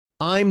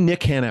I'm Nick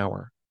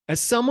Hanauer.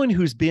 As someone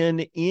who's been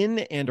in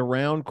and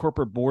around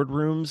corporate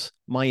boardrooms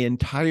my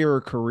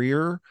entire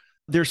career,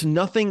 there's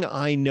nothing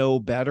I know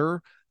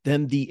better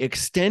than the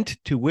extent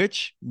to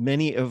which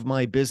many of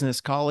my business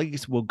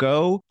colleagues will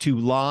go to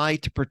lie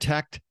to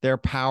protect their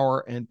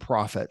power and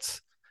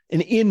profits.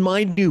 And in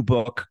my new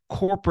book,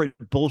 Corporate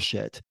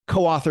Bullshit,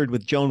 co-authored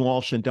with Joan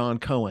Walsh and Don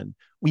Cohen,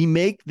 we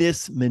make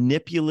this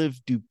manipulative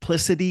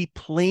duplicity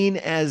plain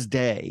as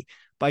day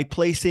by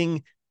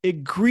placing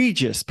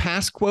egregious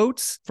past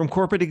quotes from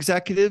corporate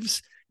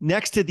executives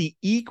next to the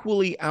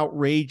equally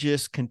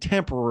outrageous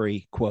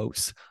contemporary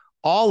quotes,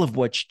 all of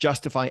which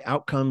justify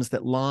outcomes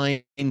that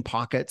line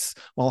pockets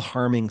while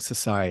harming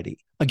society.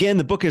 Again,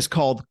 the book is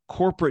called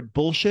Corporate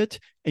Bullshit,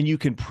 and you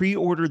can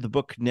pre-order the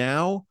book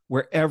now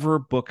wherever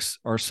books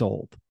are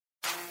sold.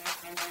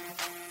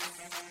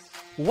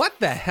 What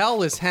the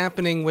hell is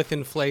happening with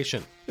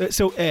inflation?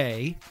 So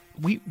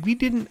we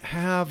didn't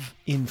have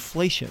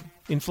inflation.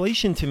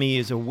 Inflation to me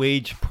is a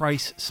wage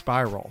price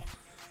spiral.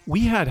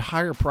 We had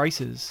higher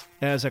prices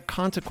as a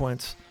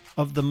consequence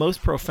of the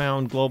most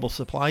profound global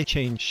supply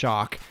chain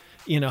shock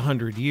in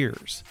 100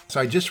 years. So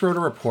I just wrote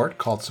a report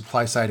called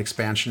Supply Side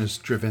Expansion has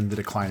Driven the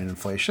Decline in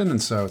Inflation.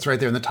 And so it's right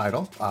there in the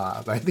title.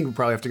 But I think we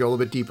probably have to go a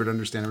little bit deeper to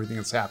understand everything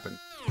that's happened.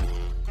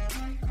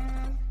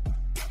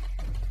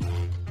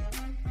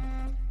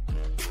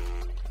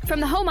 From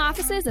the home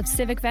offices of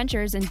Civic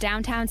Ventures in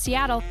downtown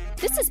Seattle,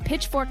 this is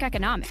Pitchfork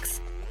Economics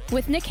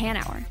with Nick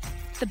Hanauer,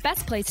 the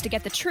best place to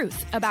get the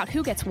truth about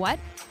who gets what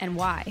and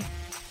why.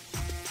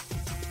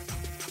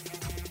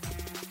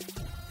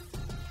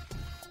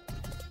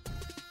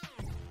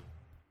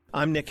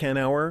 I'm Nick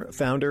Hanauer,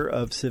 founder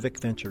of Civic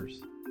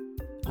Ventures.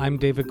 I'm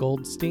David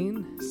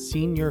Goldstein,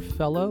 Senior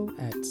Fellow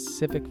at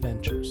Civic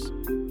Ventures.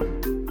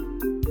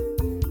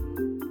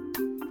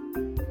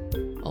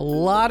 A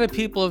lot of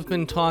people have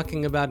been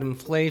talking about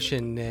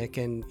inflation, Nick,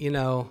 and,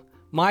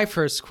 my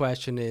first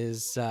question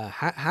is,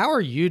 how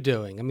are you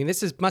doing? I mean,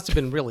 must have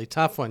been really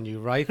tough on you,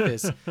 right?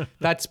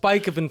 That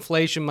spike of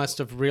inflation must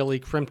have really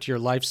crimped your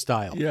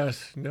lifestyle.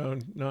 Yes, no,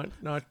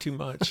 not too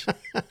much,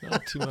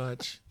 not too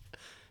much.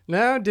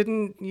 No,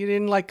 you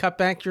didn't like cut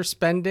back your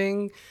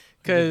spending?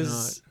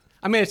 Because,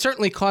 I mean, it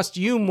certainly cost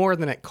you more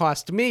than it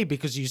cost me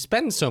because you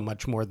spend so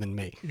much more than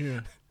me.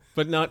 Yeah,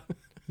 but not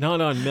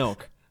on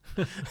milk.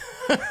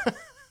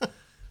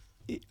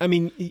 I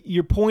mean,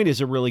 your point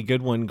is a really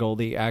good one,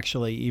 Goldie,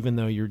 actually, even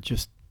though you're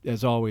just,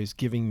 as always,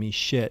 giving me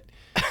shit.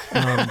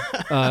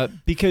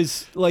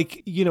 Because,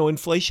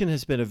 inflation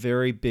has been a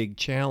very big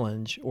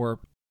challenge, or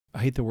I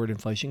hate the word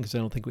inflation because I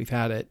don't think we've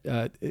had it.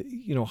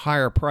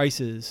 Higher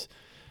prices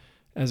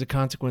as a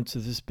consequence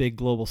of this big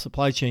global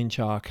supply chain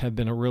shock have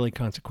been a really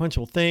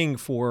consequential thing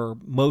for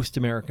most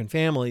American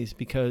families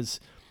because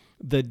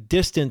the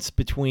distance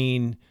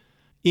between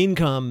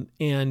income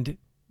and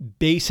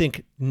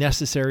basic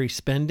necessary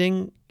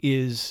spending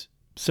is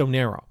so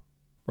narrow,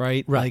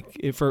 right? Right.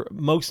 Like for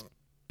most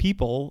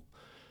people,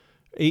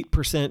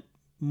 8%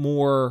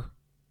 more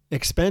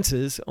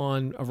expenses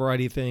on a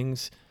variety of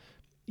things,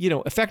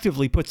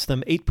 effectively puts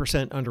them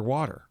 8%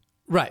 underwater.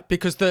 Right,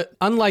 because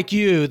unlike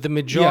you, the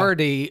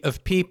majority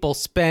of people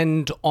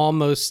spend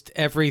almost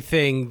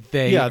everything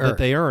they earn. that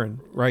they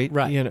earn, right?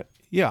 Right.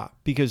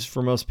 Because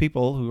for most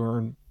people who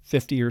earn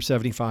 $50 or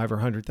 $75 or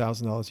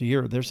 $100,000 a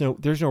year, there's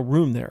no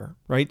room there,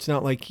 right? It's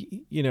not like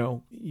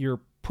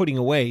you're putting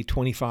away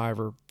 25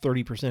 or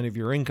 30% of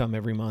your income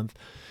every month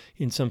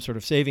in some sort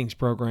of savings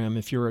program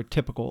if you're a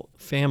typical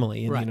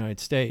family in the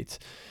United States.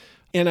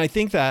 And I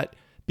think that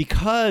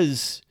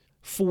because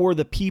for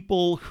the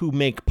people who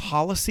make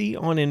policy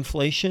on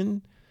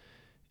inflation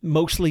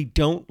mostly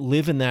don't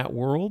live in that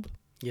world.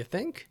 You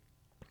think?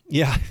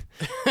 Yeah.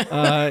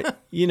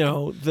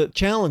 The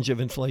challenge of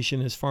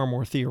inflation is far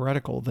more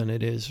theoretical than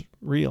it is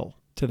real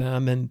to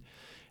them.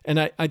 And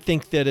I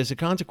think that as a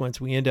consequence,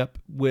 we end up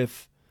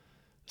with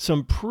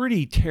some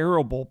pretty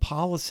terrible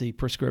policy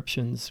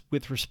prescriptions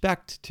with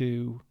respect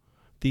to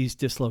these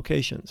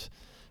dislocations.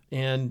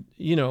 And,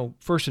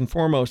 first and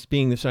foremost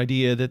being this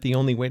idea that the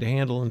only way to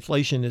handle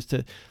inflation is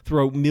to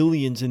throw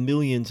millions and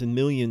millions and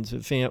millions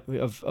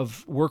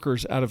of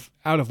workers out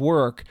of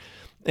work.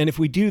 And if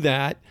we do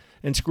that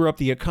and screw up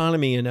the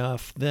economy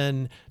enough,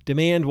 then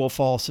demand will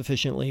fall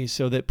sufficiently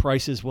so that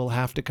prices will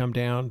have to come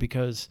down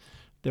because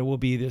there will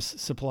be this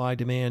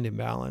supply-demand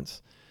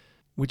imbalance,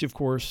 which, of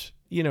course,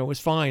 is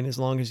fine as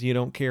long as you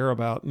don't care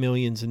about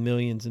millions and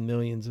millions and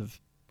millions of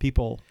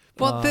people.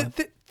 Well,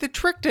 the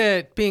trick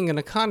to being an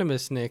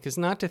economist, Nick, is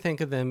not to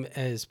think of them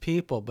as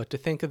people, but to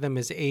think of them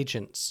as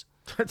agents.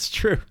 That's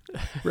true.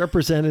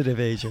 Representative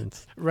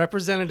agents.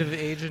 Representative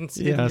agents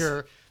in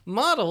your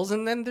models,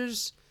 and then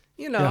there's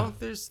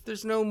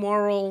there's no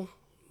moral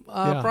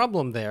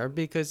problem there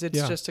because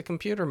it's just a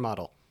computer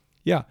model.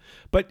 Yeah.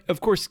 But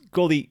of course,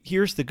 Goldie,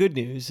 here's the good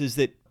news is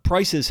that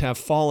prices have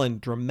fallen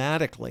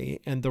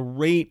dramatically and the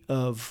rate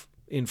of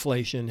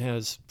inflation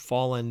has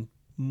fallen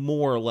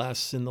more or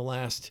less in the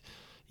last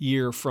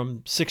year from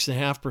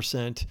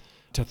 6.5%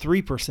 to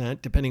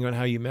 3%, depending on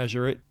how you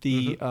measure it.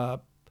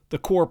 The the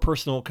core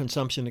personal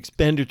consumption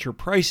expenditure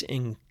price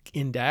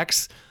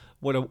index,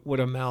 what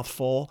a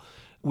mouthful,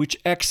 which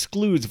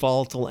excludes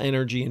volatile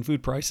energy and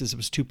food prices. It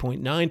was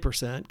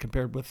 2.9%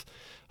 compared with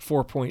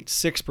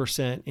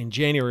 4.6% in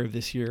January of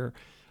this year.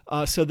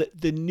 So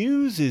the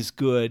news is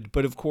good,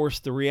 but of course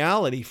the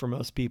reality for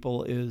most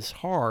people is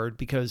hard,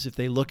 because if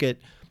they look at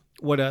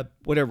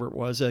whatever it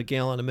was, a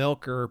gallon of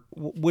milk or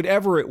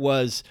whatever it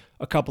was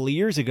a couple of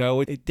years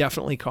ago, it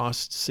definitely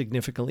costs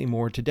significantly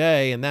more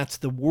today. And that's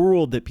the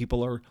world that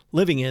people are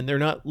living in. They're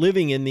not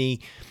living in the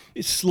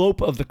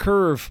slope of the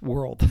curve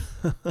world.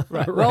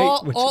 Right.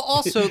 Well,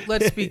 also,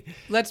 let's be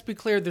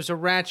clear. There's a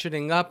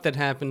ratcheting up that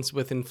happens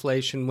with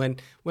inflation.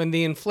 When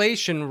the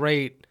inflation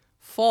rate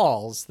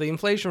falls, the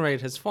inflation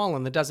rate has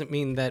fallen. That doesn't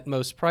mean that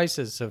most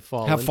prices have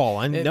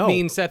fallen. It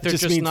means that they're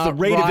just not the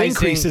rate rising. of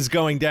increase is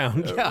going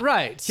down. Yeah.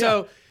 Right.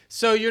 So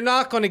you're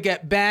not going to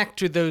get back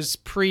to those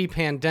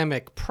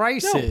pre-pandemic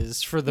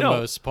prices for the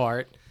most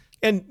part.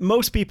 And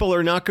most people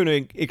are not going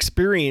to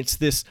experience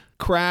this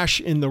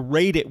crash in the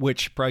rate at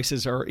which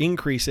prices are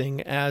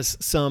increasing as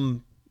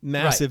some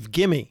massive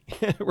gimme,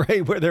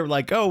 right? Where they're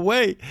like, oh,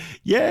 wait,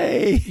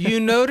 yay.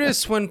 You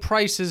notice when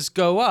prices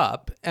go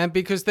up, and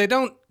because they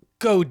don't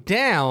go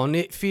down,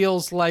 it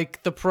feels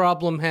like the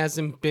problem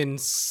hasn't been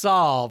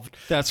solved.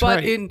 That's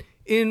right. But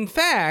in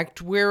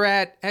fact, we're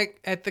at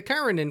the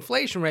current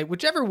inflation rate,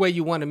 whichever way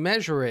you want to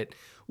measure it.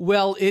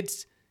 Well,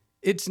 it's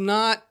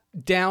not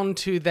down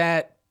to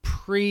that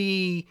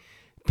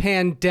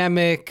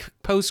pre-pandemic,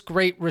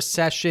 post-Great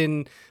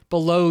Recession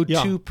below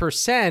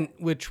 2%,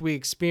 which we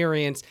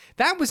experienced.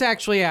 That was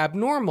actually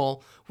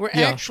abnormal. We're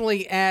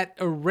actually at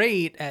a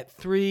rate at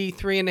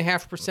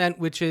 3.5%,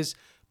 which is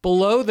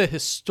below the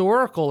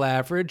historical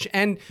average.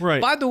 And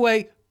by the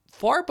way,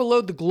 far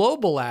below the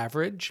global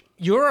average.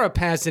 Europe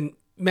hasn't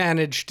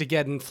managed to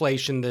get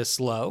inflation this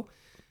low.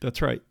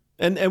 That's right.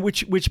 And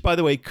which, by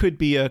the way, could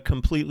be a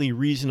completely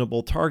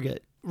reasonable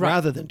target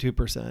rather than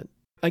 2%.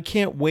 I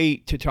can't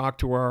wait to talk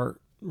to our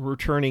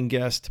returning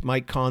guest,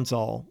 Mike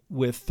Konczal,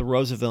 with the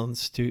Roosevelt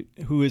Institute,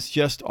 who has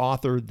just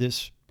authored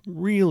this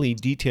really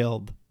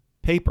detailed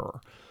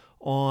paper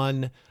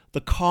on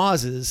the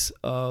causes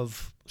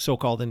of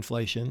so-called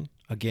inflation.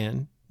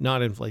 Again,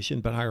 not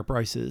inflation, but higher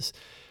prices.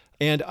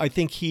 And I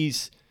think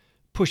he's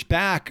pushed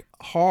back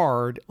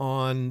hard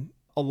on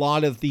a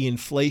lot of the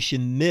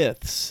inflation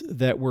myths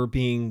that were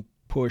being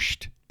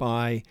pushed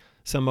by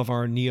some of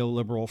our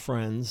neoliberal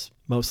friends,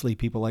 mostly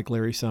people like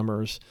Larry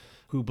Summers,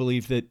 who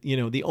believed that,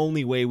 the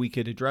only way we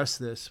could address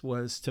this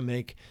was to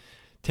make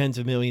tens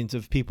of millions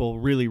of people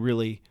really,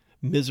 really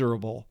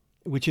miserable,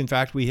 which in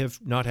fact we have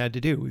not had to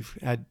do. We've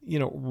had,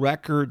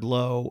 record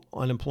low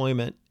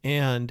unemployment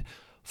and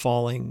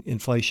falling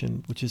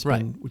inflation, which has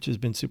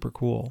been super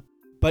cool.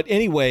 But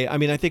anyway,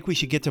 I think we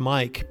should get to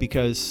Mike,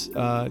 because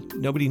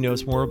nobody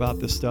knows more about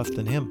this stuff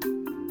than him.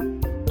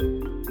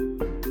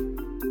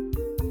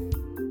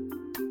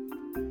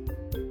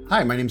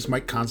 Hi, my name is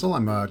Mike Konczal.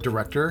 I'm a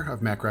director of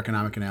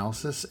macroeconomic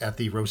analysis at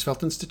the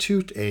Roosevelt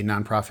Institute, a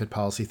nonprofit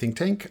policy think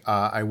tank.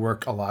 I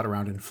work a lot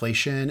around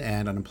inflation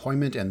and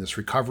unemployment and this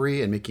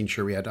recovery, and making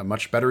sure we had a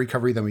much better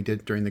recovery than we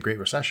did during the Great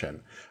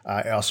Recession.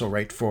 I also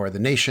write for The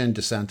Nation,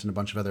 Dissent, and a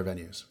bunch of other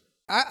venues.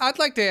 I'd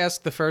like to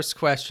ask the first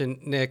question,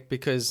 Nick,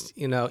 because,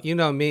 you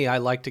know me, I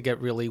like to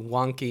get really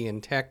wonky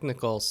and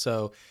technical.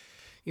 So,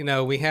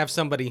 we have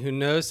somebody who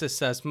knows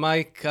this as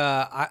Mike.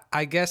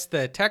 I guess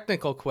the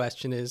technical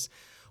question is,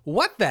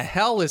 what the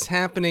hell is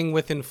happening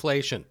with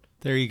inflation?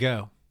 There you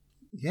go.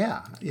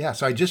 Yeah.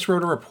 So I just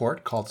wrote a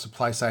report called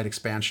Supply Side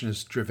Expansion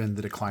Has Driven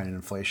the Decline in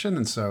Inflation.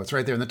 And so it's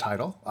right there in the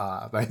title.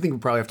 But I think we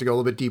probably have to go a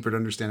little bit deeper to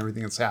understand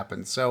everything that's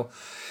happened. So,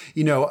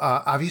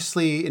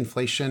 obviously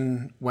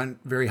inflation went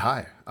very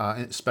high,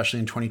 especially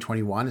in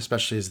 2021,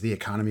 especially as the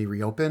economy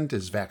reopened,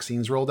 as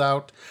vaccines rolled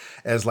out,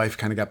 as life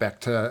kind of got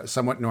back to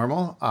somewhat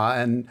normal.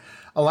 And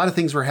a lot of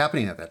things were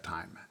happening at that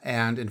time.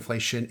 And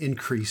inflation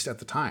increased at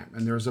the time.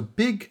 And there was a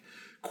big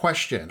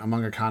question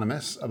among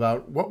economists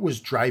about what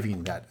was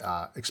driving that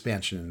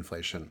expansion in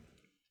inflation.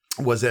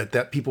 Was it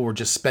that people were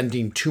just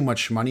spending too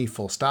much money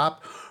full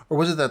stop? Or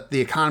was it that the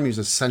economy was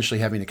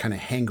essentially having a kind of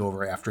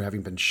hangover after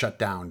having been shut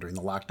down during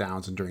the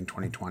lockdowns and during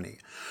 2020?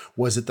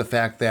 Was it the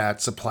fact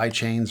that supply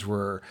chains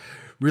were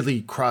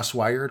really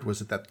cross-wired?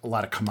 Was it that a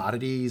lot of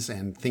commodities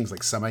and things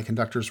like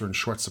semiconductors were in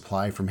short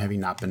supply from having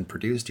not been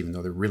produced, even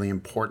though they're really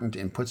important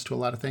inputs to a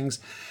lot of things?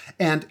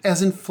 And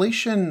as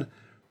inflation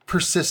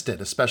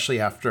persisted, especially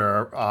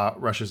after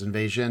Russia's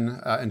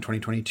invasion in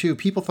 2022,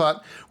 people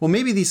thought, well,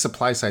 maybe these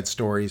supply side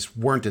stories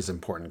weren't as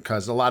important,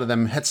 because a lot of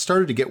them had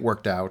started to get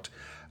worked out,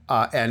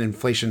 and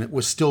inflation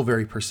was still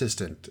very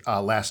persistent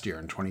last year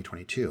in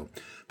 2022.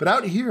 But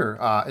out here,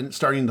 and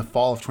starting in the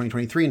fall of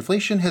 2023,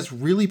 inflation has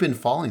really been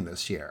falling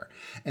this year.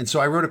 And so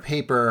I wrote a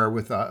paper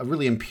with a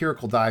really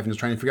empirical dive into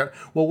trying to figure out,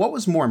 well, what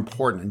was more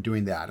important in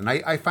doing that? And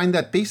I find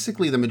that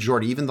basically the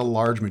majority, even the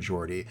large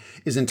majority,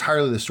 is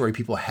entirely the story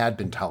people had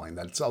been telling,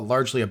 that it's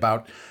largely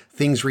about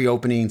things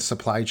reopening,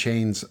 supply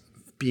chains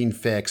being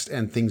fixed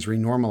and things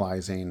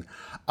renormalizing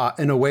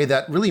in a way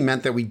that really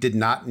meant that we did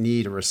not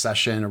need a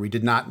recession, or we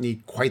did not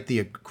need quite the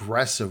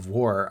aggressive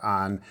war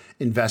on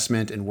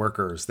investment and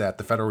workers that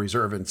the Federal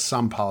Reserve and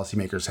some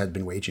policymakers had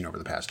been waging over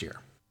the past year.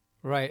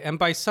 Right. And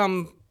by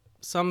some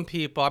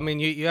people, I mean,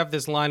 you have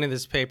this line in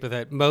this paper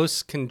that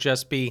most can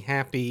just be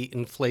happy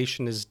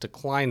inflation is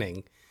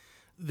declining.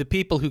 The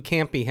people who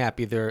can't be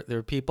happy, there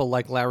are people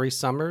like Larry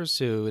Summers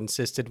who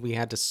insisted we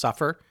had to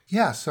suffer.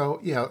 Yeah. So,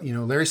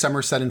 Larry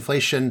Summers said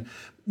inflation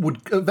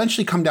would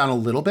eventually come down a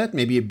little bit.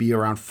 Maybe it'd be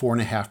around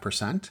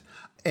 4.5%.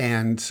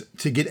 And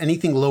to get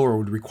anything lower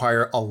would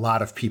require a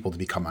lot of people to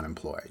become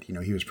unemployed.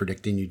 He was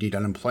predicting you'd need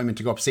unemployment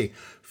to go up, say,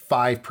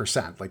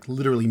 5%, like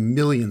literally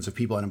millions of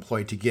people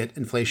unemployed to get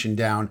inflation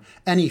down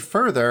any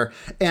further.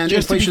 And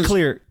just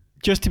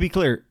to be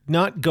clear,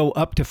 not go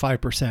up to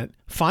 5%,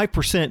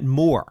 5%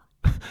 more.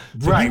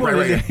 So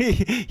Right.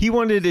 He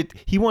wanted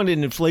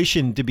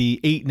inflation to be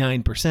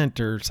 8-9%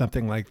 or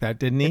something like that,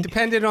 didn't he? It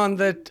depended on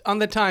the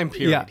time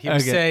period. Yeah, he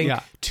was saying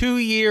 2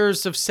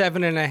 years of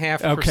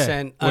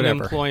 7.5%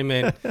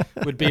 unemployment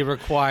would be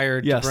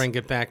required to bring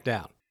it back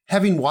down.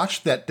 Having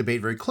watched that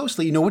debate very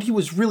closely, what he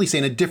was really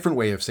saying, a different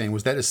way of saying,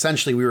 was that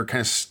essentially we were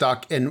kind of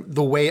stuck in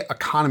the way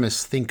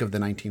economists think of the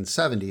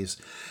 1970s,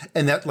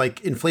 and that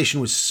inflation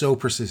was so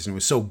persistent, it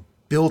was so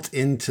built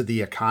into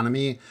the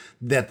economy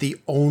that the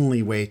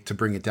only way to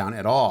bring it down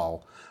at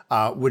all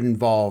would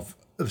involve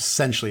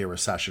essentially a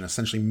recession,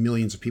 essentially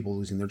millions of people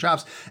losing their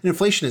jobs. And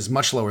inflation is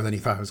much lower than he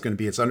thought it was going to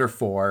be. It's under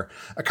 4.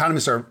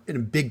 Economists are in a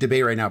big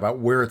debate right now about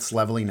where it's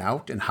leveling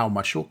out and how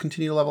much it will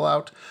continue to level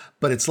out.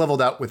 But it's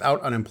leveled out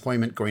without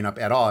unemployment going up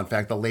at all. In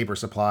fact, the labor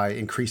supply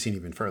increasing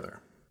even further.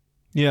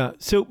 Yeah.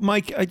 So,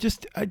 Mike, I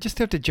just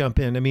have to jump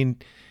in. I mean,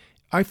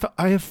 I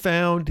have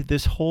found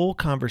this whole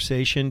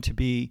conversation to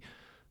be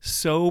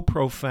so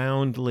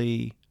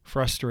profoundly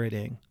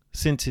frustrating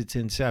since its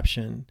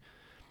inception,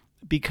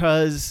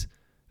 because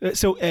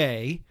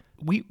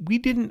we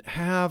didn't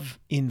have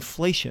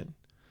inflation.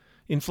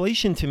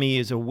 Inflation to me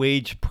is a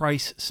wage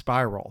price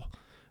spiral.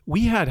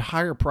 We had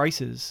higher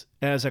prices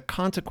as a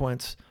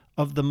consequence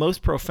of the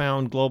most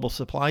profound global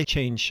supply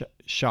chain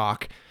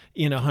shock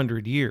in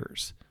 100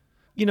 years.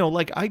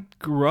 I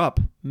grew up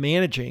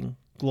managing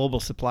global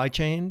supply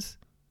chains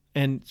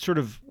and sort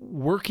of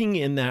working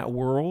in that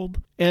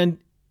world. And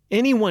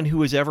anyone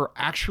who has ever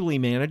actually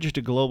managed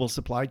a global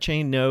supply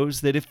chain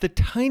knows that if the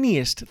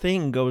tiniest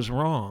thing goes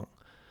wrong,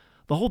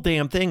 the whole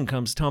damn thing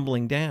comes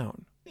tumbling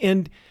down.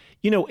 And,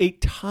 a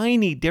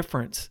tiny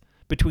difference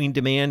between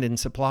demand and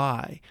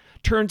supply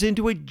turns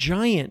into a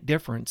giant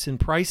difference in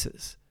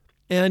prices.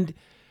 And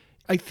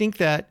I think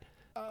that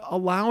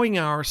allowing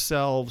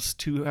ourselves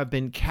to have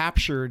been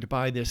captured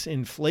by this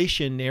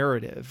inflation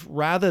narrative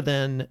rather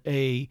than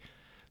a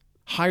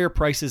higher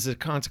prices as a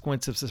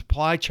consequence of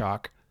supply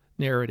shock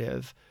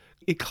narrative,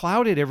 it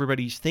clouded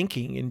everybody's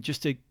thinking in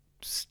just a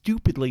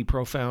stupidly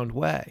profound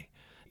way.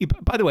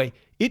 By the way,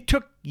 it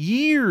took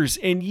years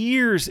and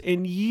years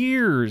and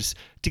years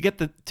to get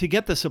the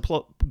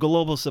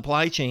global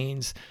supply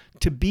chains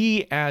to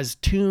be as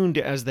tuned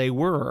as they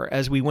were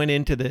as we went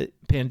into the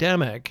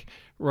pandemic,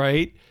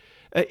 right?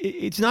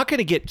 It's not going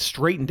to get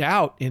straightened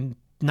out in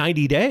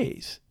 90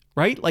 days,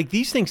 right?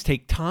 These things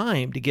take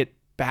time to get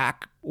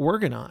back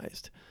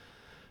organized.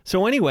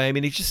 So anyway, I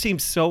mean, it just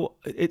seems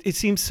it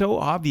seems so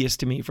obvious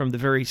to me from the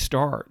very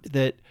start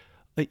that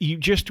you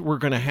just were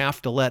going to have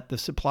to let the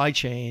supply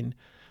chain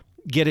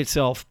get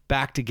itself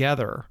back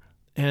together.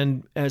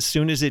 And as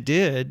soon as it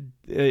did,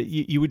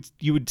 you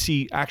would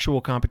see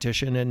actual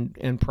competition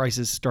and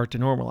prices start to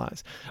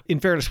normalize. In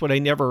fairness, what I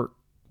never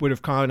would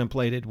have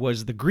contemplated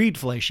was the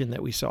greedflation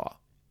that we saw.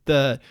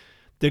 The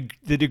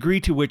degree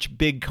to which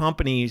big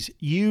companies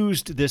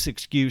used this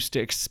excuse to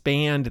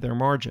expand their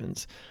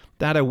margins.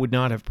 That I would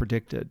not have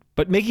predicted.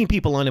 But making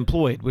people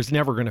unemployed was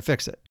never going to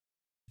fix it.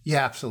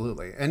 Yeah,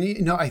 absolutely.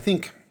 And I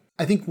think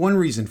one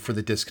reason for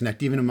the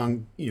disconnect, even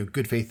among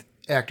good faith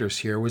actors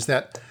here, was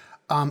that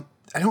I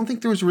don't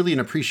think there was really an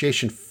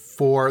appreciation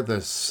for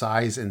the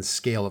size and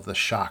scale of the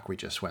shock we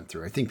just went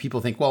through. I think people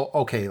think, well,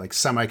 okay,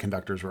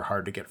 semiconductors were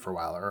hard to get for a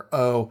while,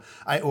 or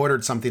I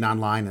ordered something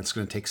online that's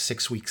going to take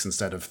 6 weeks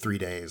instead of 3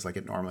 days like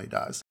it normally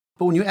does.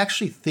 But when you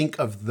actually think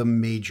of the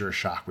major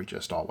shock we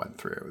just all went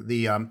through,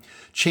 the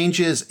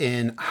changes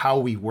in how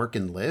we work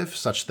and live,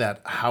 such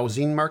that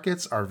housing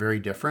markets are very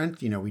different.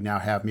 We now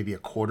have maybe a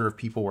quarter of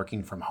people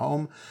working from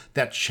home.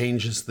 That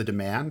changes the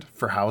demand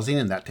for housing,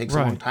 and that takes a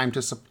long time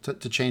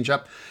to change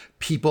up.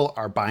 People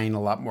are buying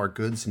a lot more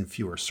goods and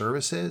fewer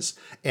services.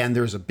 And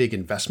there's a big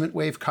investment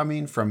wave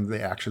coming from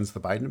the actions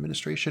of the Biden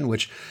administration,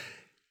 which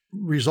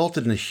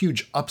resulted in a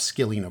huge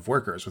upskilling of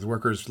workers, with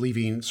workers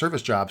leaving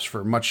service jobs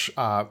for much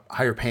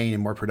higher paying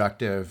and more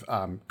productive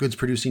goods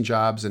producing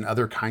jobs and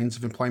other kinds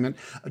of employment.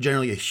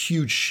 Generally, a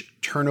huge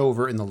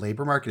turnover in the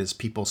labor market as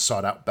people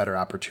sought out better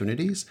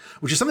opportunities,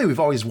 which is something we've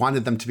always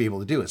wanted them to be able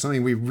to do. It's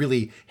something we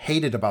really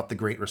hated about the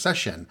Great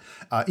Recession.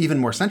 Even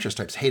more centrist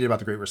types hated about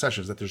the Great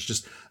Recession, is that there's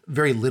just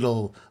very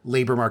little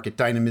labor market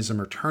dynamism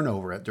or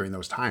turnover during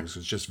those times. It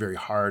was just very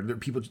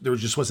hard. There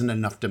just wasn't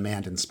enough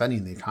demand and spending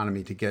in the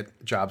economy to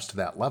get jobs to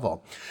that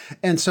level.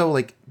 And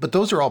so but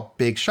those are all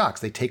big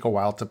shocks. They take a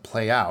while to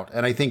play out.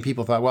 And I think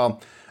people thought,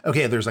 well,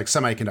 okay, there's like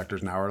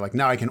semiconductors now, or like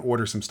now I can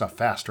order some stuff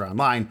faster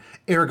online.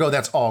 Ergo,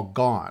 that's all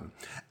gone.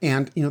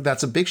 And,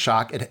 that's a big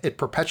shock. It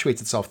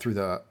perpetuates itself through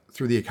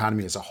the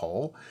economy as a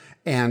whole.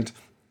 And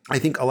I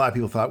think a lot of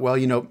people thought, well,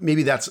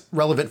 maybe that's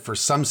relevant for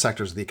some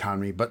sectors of the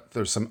economy, but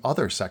there's some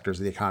other sectors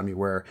of the economy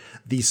where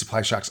these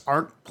supply shocks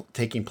aren't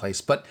taking place,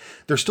 but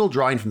they're still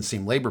drawing from the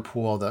same labor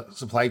pool. The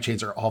supply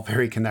chains are all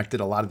very connected.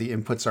 A lot of the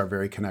inputs are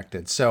very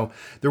connected. So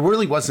there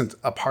really wasn't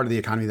a part of the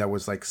economy that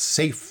was like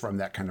safe from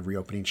that kind of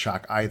reopening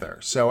shock either.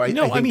 So I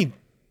think,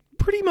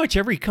 pretty much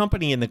every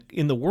company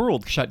in the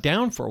world shut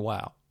down for a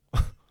while.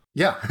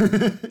 Yeah,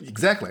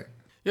 exactly.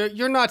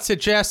 You're not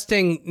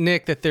suggesting,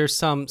 Nick, that there's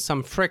some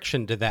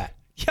friction to that.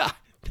 Yeah,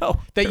 no.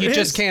 That you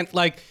just can't,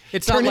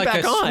 it's turn not it like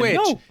back a on. switch.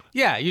 No.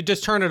 Yeah, you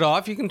just turn it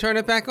off. You can turn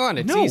it back on.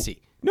 It's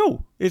easy.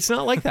 No, it's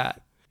not like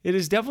that. It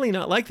is definitely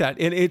not like that.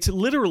 And it's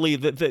literally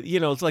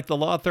it's like the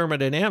law of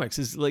thermodynamics.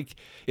 Is like,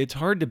 it's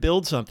hard to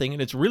build something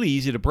and it's really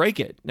easy to break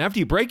it. And after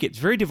you break it, it's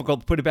very difficult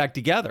to put it back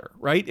together,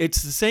 right?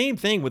 It's the same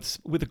thing with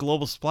the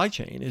global supply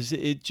chain. It's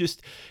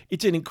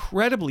an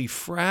incredibly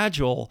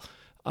fragile,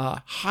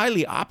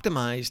 highly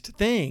optimized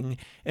thing,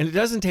 and it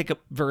doesn't take up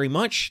very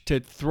much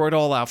to throw it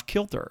all off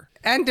kilter.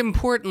 And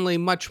importantly,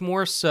 much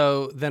more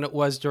so than it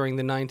was during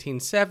the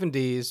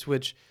 1970s,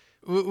 which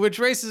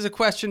raises a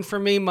question for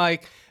me,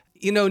 Mike.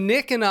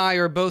 Nick and I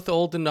are both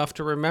old enough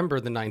to remember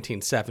the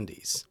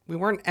 1970s. We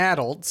weren't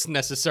adults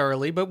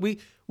necessarily, but we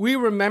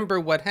remember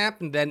what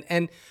happened then.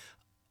 And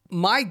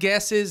my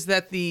guess is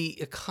that the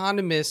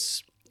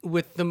economists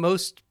with the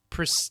most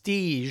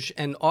prestige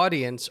and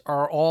audience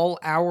are all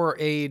our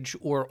age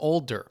or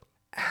older.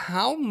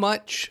 How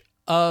much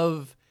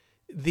of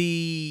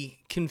the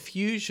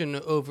confusion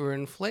over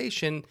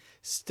inflation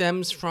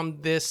stems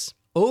from this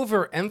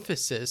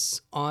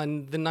overemphasis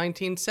on the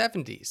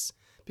 1970s?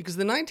 Because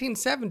the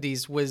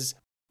 1970s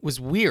was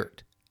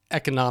weird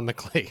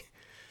economically.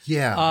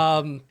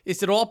 Yeah.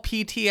 Is it all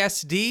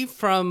PTSD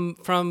from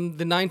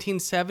the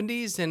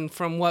 1970s and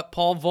from what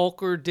Paul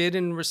Volcker did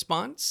in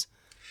response?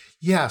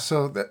 Yeah,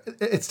 so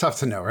it's tough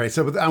to know, right?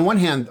 So on one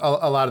hand,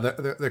 a lot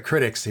of the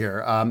critics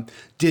here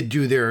did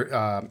do their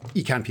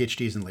econ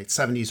PhDs in the late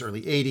 70s,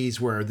 early 80s,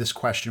 where this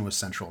question was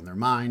central in their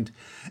mind.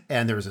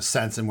 And there was a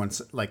sense in once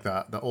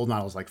the old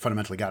models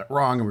fundamentally got it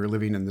wrong, and we were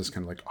living in this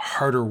kind of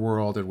harder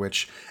world in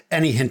which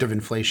any hint of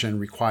inflation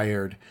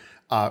required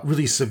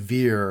really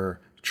severe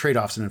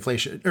trade-offs in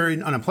inflation or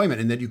in unemployment,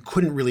 and that you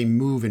couldn't really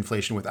move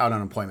inflation without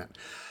unemployment.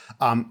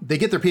 They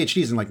get their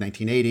PhDs in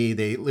 1980,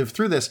 they live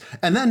through this,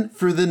 and then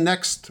for the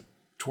next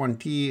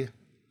 20,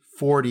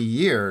 40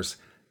 years,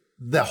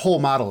 the whole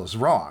model is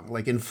wrong.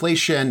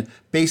 Inflation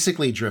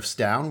basically drifts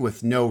down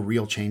with no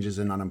real changes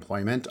in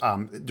unemployment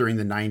during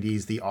the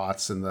 90s, the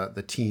aughts, and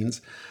the teens.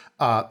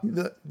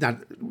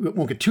 We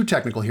won't get too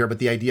technical here, but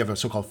the idea of a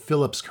so-called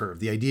Phillips curve,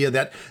 the idea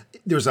that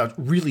there's a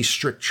really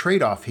strict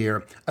trade-off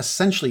here,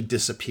 essentially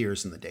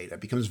disappears in the data,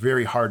 becomes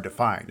very hard to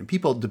find. And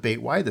people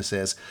debate why this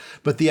is,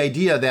 but the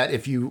idea that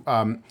if you,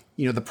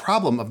 the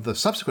problem of the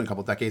subsequent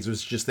couple of decades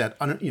was just that,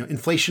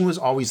 inflation was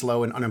always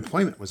low and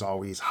unemployment was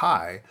always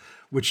high,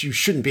 which you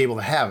shouldn't be able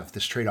to have if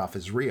this trade-off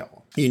is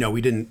real.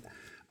 We didn't.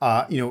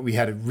 We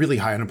had a really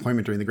high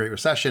unemployment during the Great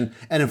Recession,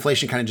 and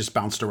inflation kind of just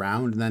bounced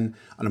around, and then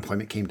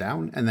unemployment came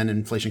down, and then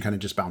inflation kind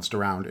of just bounced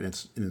around in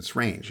its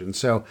range. And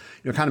so,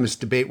 economists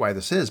debate why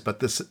this is, but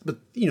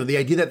the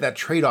idea that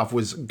trade-off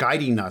was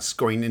guiding us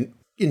going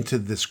into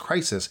this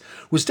crisis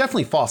was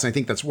definitely false. And I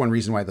think that's one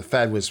reason why the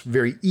Fed was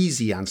very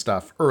easy on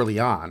stuff early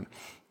on.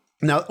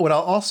 Now, what I'll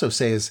also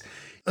say is,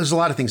 there's a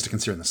lot of things to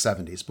consider in the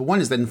 70s, but one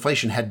is that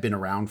inflation had been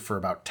around for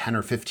about 10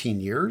 or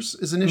 15 years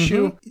as an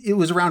issue. Mm-hmm. It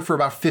was around for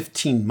about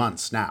 15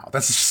 months now.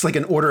 That's just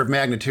an order of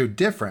magnitude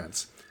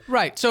difference.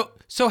 Right.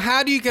 So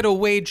how do you get a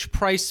wage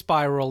price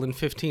spiral in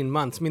 15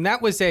 months? I mean,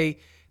 that was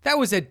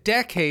a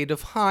decade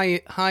of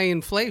high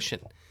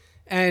inflation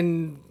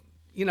and,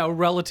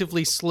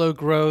 relatively slow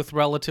growth,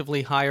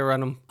 relatively higher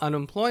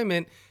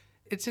unemployment.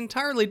 It's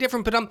entirely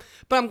different. But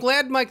I'm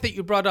glad, Mike, that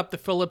you brought up the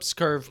Phillips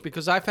curve,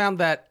 because I found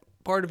that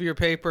part of your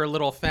paper a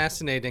little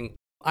fascinating.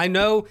 I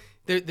know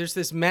there's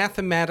this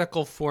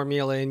mathematical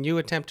formula, and you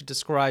attempt to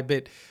describe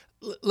it.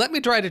 Let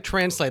me try to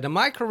translate. Am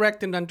I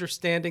correct in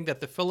understanding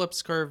that the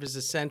Phillips curve is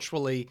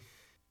essentially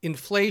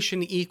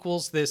inflation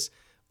equals this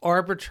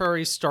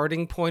arbitrary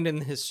starting point in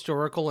the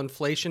historical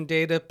inflation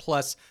data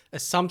plus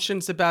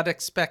assumptions about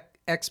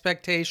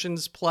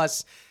expectations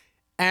plus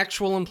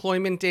actual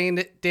employment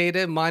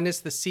data minus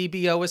the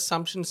CBO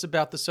assumptions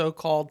about the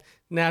so-called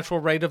natural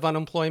rate of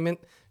unemployment.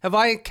 Have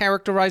I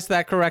characterized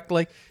that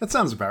correctly? That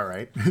sounds about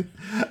right.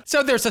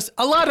 So there's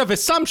a lot of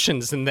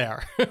assumptions in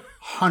there.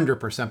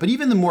 100%. But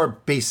even the more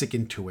basic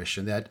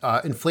intuition that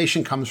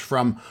inflation comes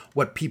from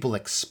what people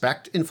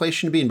expect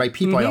inflation to be. And by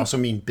people, I also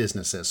mean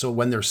businesses. So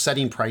when they're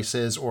setting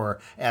prices or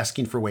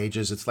asking for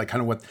wages, it's like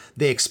kind of what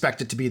they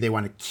expect it to be. They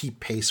want to keep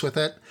pace with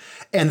it.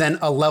 And then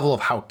a level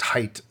of how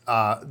tight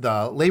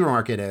the labor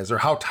market is or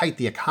how tight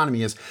the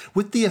economy is,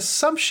 with the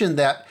assumption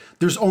that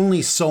there's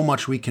only so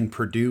much we can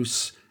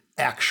produce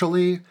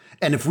actually.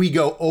 And if we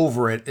go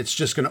over it, it's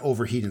just going to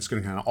overheat and it's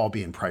going to kind of all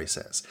be in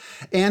prices.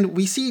 And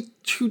we see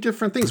two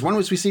different things. One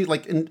was we see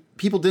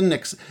people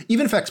didn't,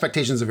 even if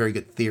expectation is a very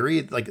good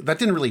theory, like that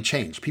didn't really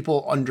change.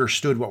 People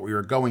understood what we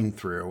were going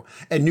through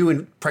and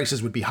knew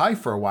prices would be high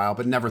for a while,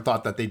 but never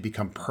thought that they'd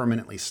become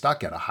permanently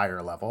stuck at a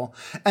higher level.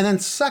 And then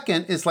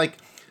second is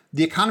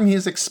the economy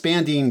is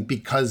expanding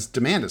because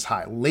demand is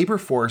high. Labor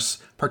force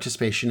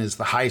participation is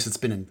the highest it's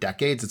been in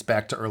decades. It's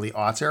back to early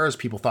aughts eras.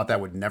 People thought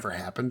that would never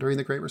happen during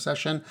the Great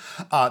Recession.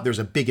 There's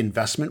a big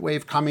investment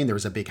wave coming.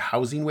 There's a big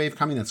housing wave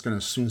coming that's going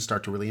to soon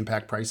start to really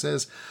impact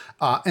prices.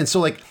 And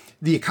so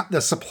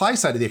the supply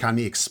side of the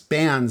economy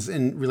expands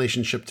in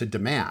relationship to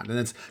demand. And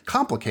it's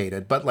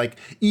complicated, but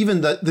even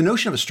the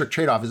notion of a strict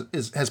trade-off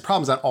has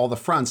problems on all the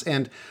fronts.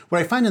 And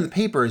what I find in the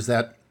paper is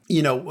that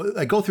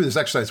I go through this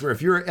exercise where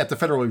if you're at the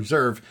Federal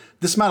Reserve,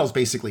 this model is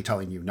basically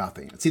telling you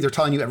nothing. It's either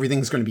telling you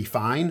everything's going to be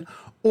fine,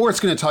 or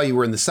it's going to tell you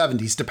we're in the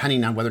 70s,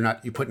 depending on whether or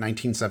not you put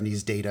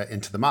 1970s data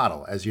into the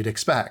model, as you'd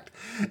expect.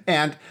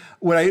 And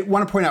what I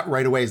want to point out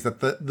right away is that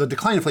the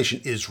decline in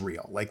inflation is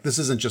real. This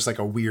isn't just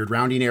a weird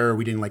rounding error.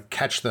 We didn't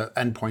catch the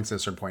endpoints at a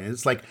certain point.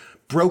 It's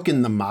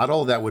broken the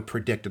model that would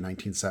predict a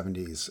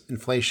 1970s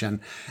inflation.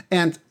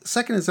 And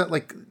second is that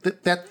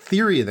that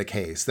theory of the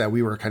case that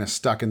we were kind of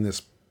stuck in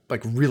this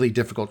really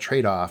difficult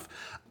trade-off,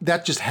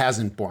 that just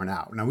hasn't borne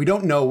out. Now, we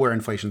don't know where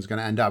inflation is going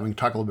to end up. We can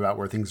talk a little bit about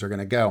where things are going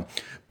to go,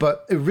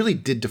 but it really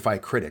did defy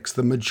critics.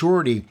 The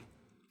majority,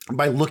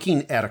 by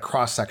looking at a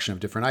cross-section of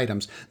different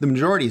items, the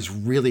majority is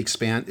really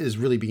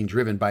being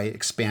driven by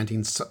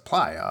expanding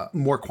supply,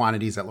 more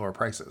quantities at lower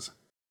prices.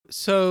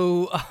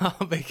 So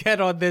again,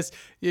 on this,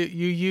 you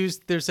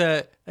used, there's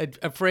a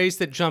phrase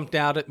that jumped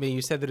out at me.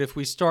 You said that if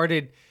we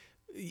started,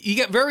 you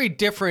got very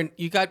different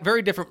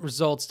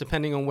results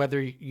depending on whether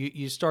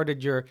you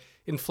started your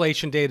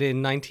inflation data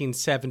in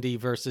 1970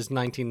 versus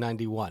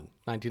 1991,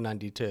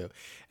 1992.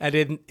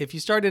 And if you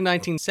started in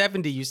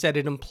 1970, you said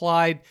it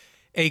implied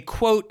a,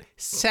 quote,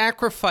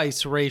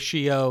 sacrifice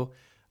ratio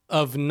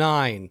of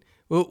 9.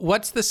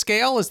 What's the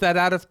scale? Is that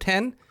out of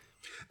 10?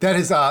 That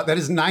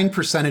is 9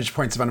 percentage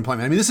points of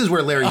unemployment. I mean, this is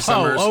where Larry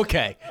Summers. Oh,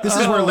 okay. This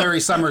is where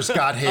Larry Summers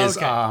got his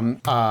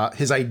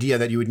his idea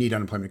that you would need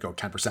unemployment to go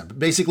 10%. But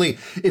basically,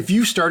 if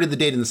you started the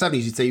data in the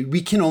 70s, you'd say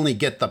we can only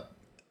get the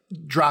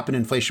drop in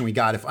inflation we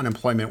got if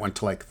unemployment went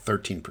to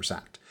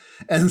 13%.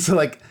 And so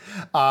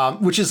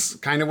which is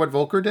kind of what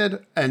Volcker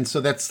did. And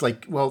so that's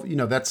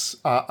that's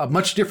a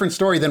much different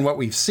story than what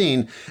we've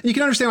seen. And you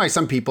can understand why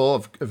some people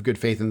of good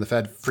faith in the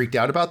Fed freaked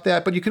out about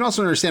that. But you can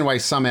also understand why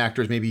some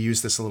actors maybe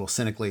use this a little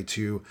cynically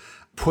to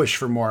push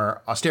for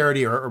more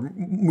austerity or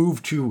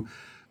move to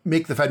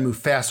make the Fed move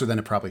faster than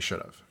it probably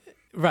should have.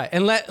 Right.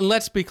 And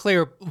let's be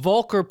clear.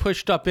 Volcker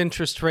pushed up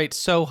interest rates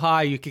so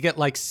high you could get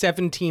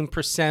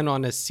 17%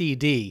 on a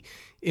CD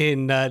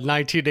in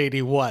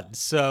 1981.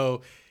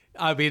 So,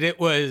 I mean, it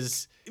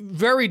was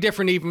very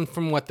different even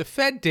from what the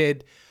Fed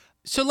did.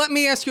 So let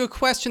me ask you a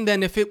question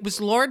then. If it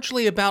was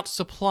largely about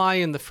supply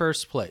in the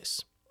first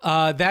place,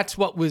 that's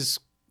what was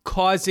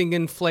causing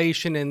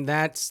inflation, and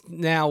that's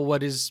now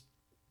what is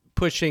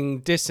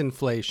pushing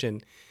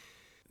disinflation.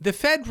 The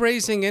Fed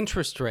raising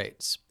interest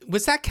rates,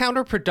 was that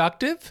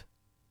counterproductive?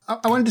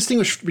 I want to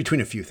distinguish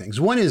between a few things.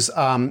 One is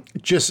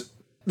just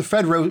the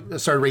Fed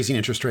started raising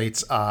interest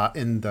rates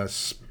in the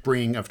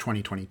spring of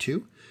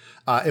 2022.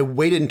 It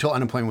waited until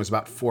unemployment was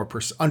about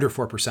 4%, under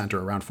 4% or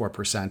around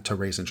 4% to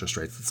raise interest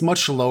rates. It's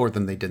much lower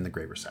than they did in the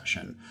Great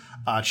Recession.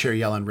 Chair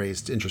Yellen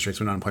raised interest rates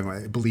when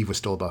unemployment, I believe, was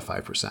still above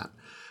 5%,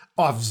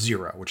 off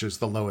zero, which is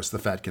the lowest the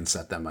Fed can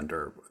set them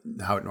under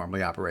how it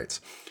normally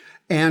operates.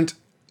 And,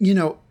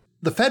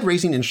 the Fed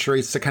raising interest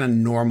rates to kind of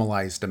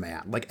normalize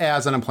demand,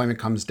 as unemployment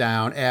comes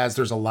down, as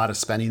there's a lot of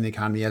spending in the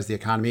economy, as the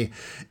economy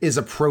is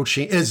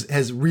approaching,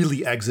 has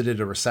really exited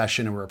a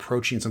recession and we're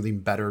approaching something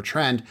better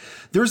trend,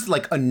 there's a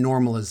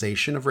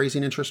normalization of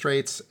raising interest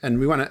rates. And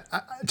we want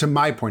to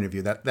my point of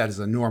view, that is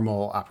a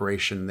normal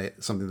operation,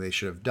 something they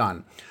should have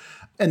done.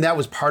 And that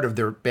was part of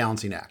their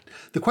balancing act.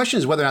 The question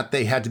is whether or not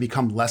they had to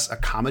become less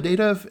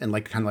accommodative and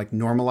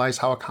normalize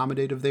how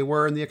accommodative they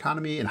were in the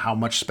economy and how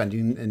much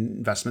spending and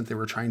investment they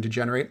were trying to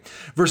generate,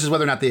 versus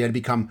whether or not they had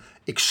become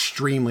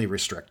extremely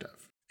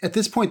restrictive. At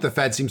this point, the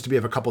Fed seems to be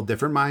of a couple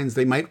different minds.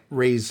 They might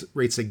raise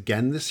rates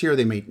again this year.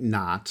 They may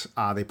not.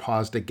 They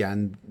paused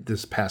again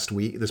this past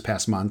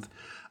month.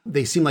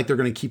 They seem like they're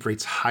going to keep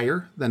rates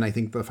higher than I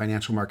think the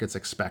financial markets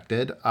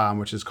expected,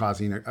 which is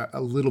causing a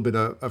little bit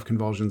of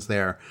convulsions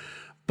there.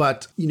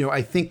 But,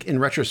 I think in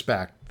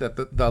retrospect that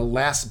the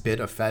last bit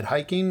of Fed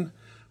hiking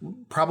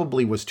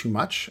probably was too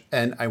much.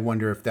 And I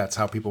wonder if that's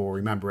how people will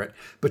remember it.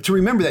 But to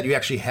remember that, you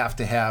actually have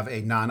to have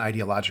a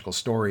non-ideological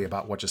story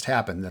about what just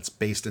happened that's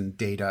based in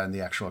data and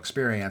the actual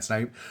experience.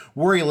 And I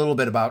worry a little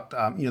bit about,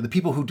 the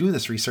people who do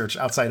this research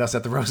outside us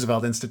at the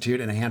Roosevelt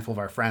Institute and a handful of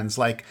our friends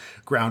like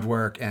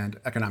Groundwork and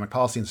Economic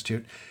Policy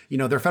Institute.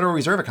 They're Federal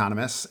Reserve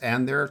economists,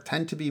 and there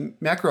tend to be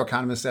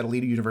macroeconomists at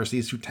elite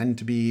universities who tend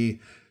to be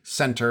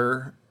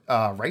center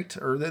right,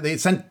 or they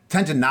tend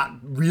to not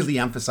really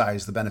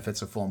emphasize the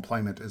benefits of full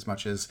employment as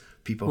much as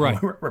people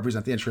who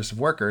represent the interests of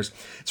workers.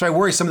 So I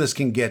worry some of this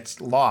can get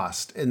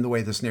lost in the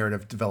way this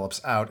narrative develops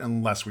out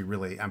unless we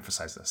really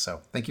emphasize this.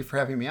 So thank you for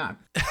having me on.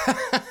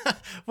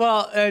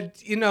 Well,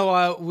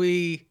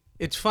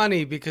 it's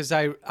funny because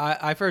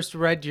I first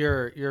read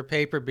your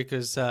paper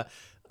because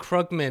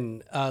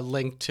Krugman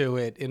linked to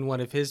it in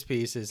one of his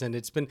pieces, and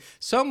it's been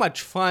so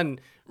much fun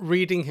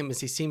reading him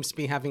as he seems to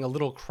be having a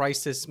little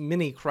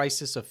mini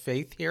crisis of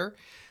faith here,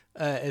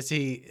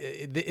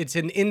 it's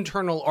an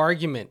internal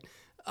argument.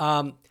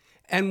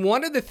 And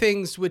one of the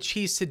things which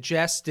he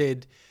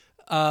suggested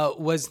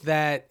was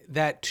that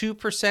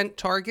 2%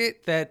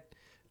 target, that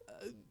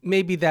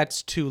maybe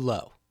that's too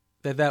low,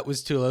 that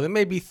was too low. That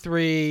maybe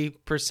 3%,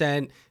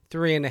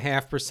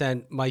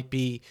 3.5% might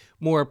be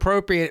more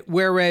appropriate.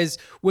 Whereas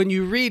when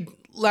you read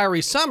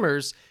Larry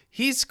Summers,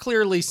 he's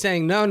clearly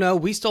saying, no,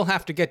 we still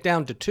have to get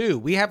down to 2.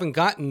 We haven't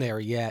gotten there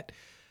yet.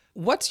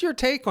 What's your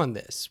take on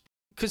this?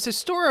 Because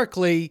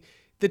historically,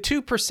 the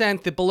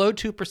 2%, the below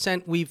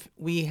 2%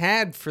 we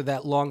had for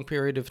that long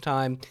period of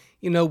time,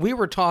 we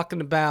were talking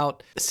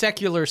about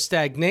secular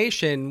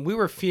stagnation. We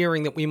were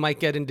fearing that we might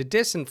get into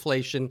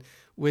disinflation,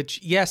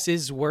 which, yes,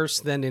 is worse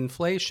than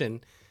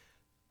inflation.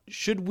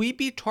 Should we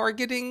be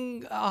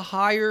targeting a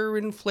higher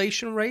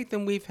inflation rate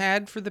than we've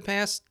had for the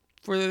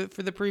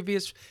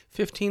previous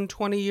 15,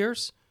 20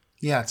 years?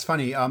 Yeah, it's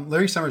funny.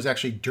 Larry Summers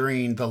actually,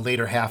 during the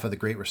later half of the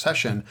Great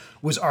Recession,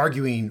 was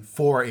arguing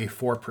for a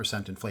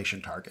 4%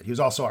 inflation target. He was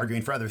also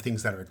arguing for other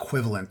things that are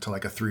equivalent to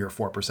like a 3 or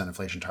 4%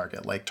 inflation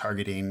target, like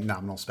targeting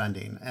nominal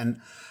spending.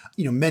 And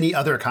many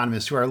other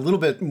economists who are a little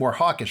bit more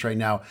hawkish right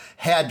now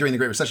had, during the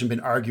Great Recession, been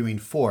arguing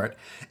for it.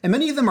 And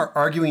many of them are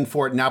arguing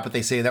for it now, but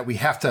they say that we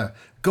have to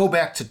go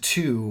back to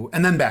 2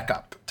 and then back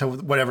up to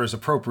whatever is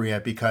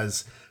appropriate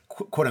because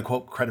quote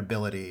unquote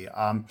credibility,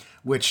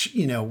 which,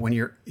 when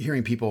you're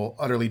hearing people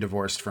utterly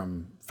divorced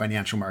from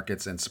financial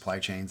markets and supply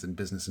chains and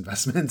business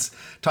investments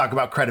talk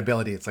about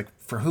credibility, it's like,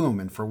 for whom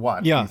and for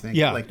what? Yeah. You think?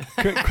 Yeah. Like,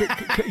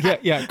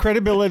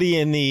 Credibility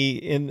in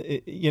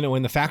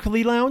the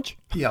faculty lounge.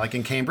 Yeah. Like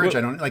in Cambridge.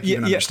 I don't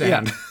even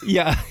understand.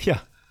 Yeah.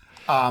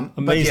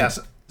 Amazing. But yes.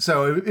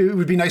 So it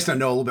would be nice to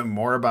know a little bit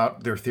more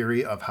about their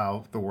theory of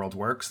how the world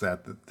works,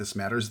 that this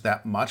matters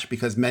that much,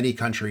 because many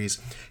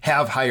countries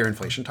have higher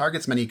inflation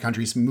targets. Many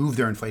countries move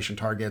their inflation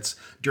targets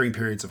during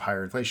periods of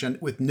higher inflation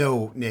with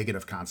no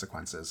negative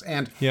consequences.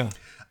 And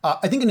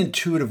I think an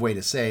intuitive way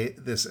to say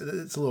this,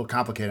 it's a little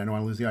complicated, I don't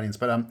want to lose the audience,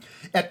 but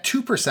at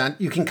 2%,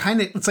 you can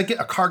it's like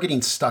a car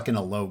getting stuck in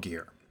a low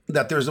gear,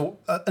 that there's an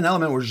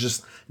element where there's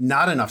just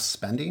not enough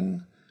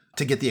spending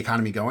to get the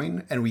economy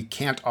going. And we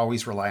can't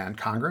always rely on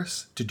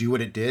Congress to do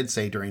what it did,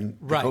 say, during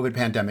the COVID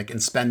pandemic,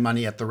 and spend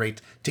money at the rate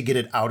to get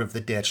it out of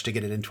the ditch, to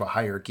get it into a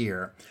higher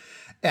gear.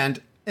 And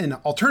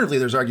alternatively,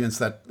 there's arguments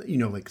that,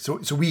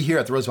 so we here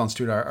at the Roosevelt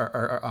Institute,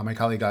 my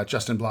colleague,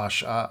 Justin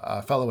Blosh,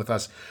 a fellow with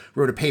us,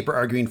 wrote a paper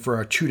arguing for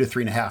a 2 to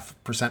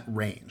 3.5%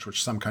 range,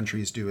 which some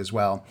countries do as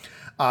well,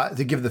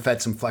 to give the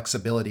Fed some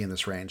flexibility in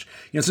this range.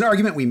 It's an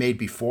argument we made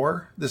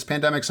before this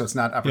pandemic, so it's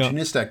not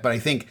opportunistic, but I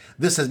think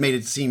this has made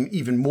it seem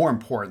even more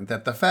important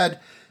that the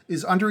Fed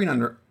is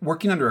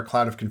working under a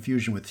cloud of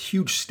confusion with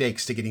huge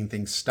stakes to getting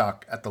things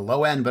stuck at the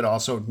low end, but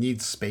also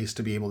needs space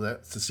to be able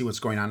to see what's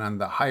going on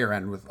the higher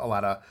end with a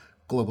lot of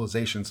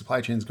globalization, supply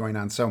chains going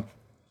on. So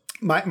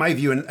my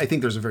view, and I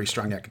think there's a very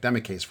strong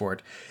academic case for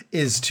it,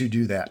 is to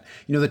do that.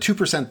 The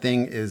 2%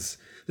 thing is,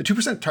 the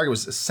 2% target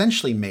was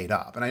essentially made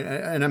up.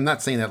 And I'm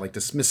not saying that like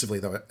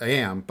dismissively, though I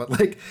am, but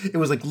like it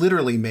was like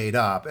literally made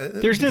up.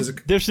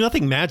 There's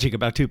nothing magic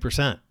about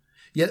 2%.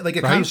 Yeah, like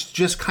economists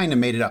just kind of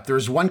made it up. There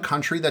was one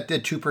country that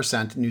did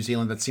 2%, New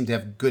Zealand, that seemed to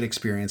have good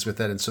experience with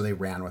it, and so they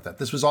ran with it.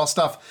 This was all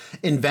stuff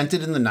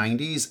invented in the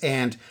 90s,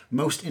 and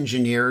most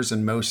engineers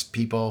and most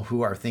people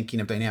who are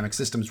thinking of dynamic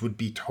systems would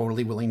be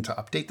totally willing to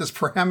update this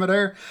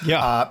parameter.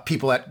 Yeah.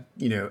 People at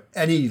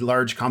any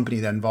large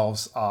company that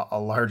involves a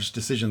large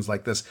decisions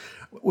like this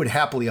would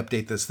happily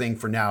update this thing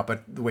for now.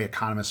 But the way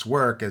economists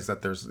work is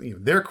that there's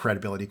their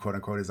credibility, quote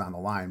unquote, is on the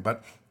line.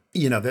 But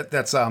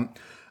that's a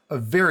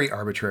very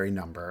arbitrary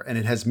number, and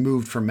it has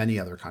moved for many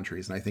other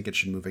countries, and I think it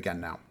should move again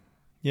now.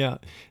 Yeah.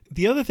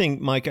 The other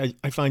thing, Mike,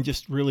 I find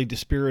just really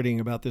dispiriting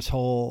about this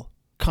whole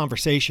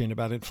conversation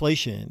about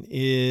inflation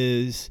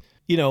is,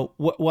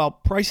 while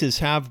prices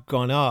have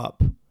gone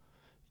up,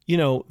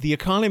 the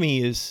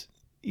economy is,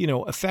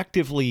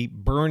 effectively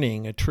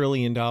burning $1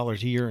 trillion a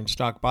year in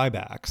stock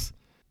buybacks,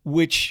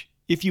 which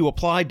if you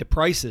applied to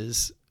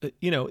prices,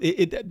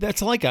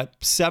 that's like a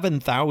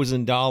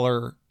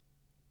 $7,000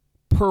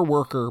 per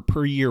worker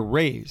per year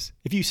raise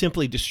if you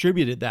simply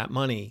distributed that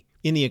money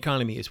in the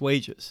economy is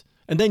wages.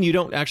 And then you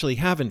don't actually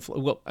have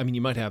inflation. Well, I mean,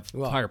 you might have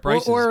higher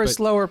prices. Or it's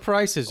lower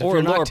prices.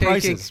 Or lower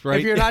prices, right?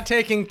 If you're not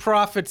taking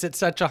profits at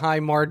such a high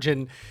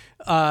margin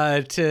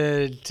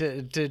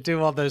to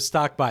do all those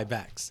stock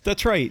buybacks.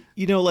 That's right.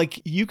 Like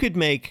you could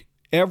make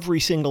every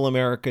single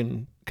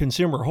American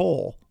consumer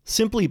whole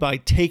simply by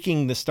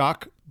taking the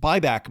stock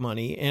buyback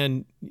money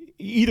and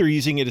either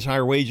using it as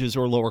higher wages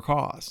or lower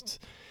costs.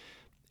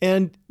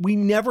 And we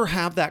never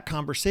have that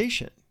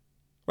conversation.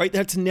 Right,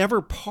 that's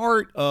never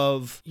part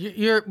of.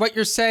 What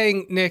you're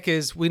saying, Nick,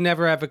 is we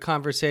never have a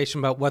conversation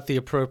about what the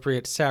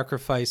appropriate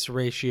sacrifice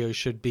ratio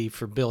should be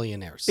for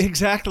billionaires.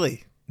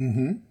 Exactly.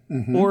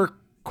 Or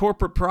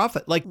corporate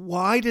profit. Like,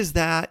 why is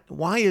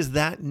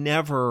that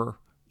never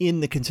in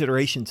the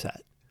consideration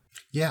set?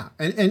 Yeah,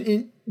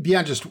 and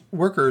beyond just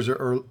workers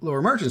or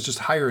lower margins, just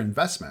higher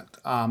investment.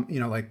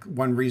 Like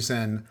one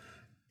reason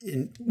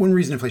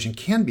inflation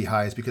can be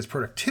high is because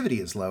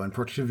productivity is low, and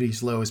productivity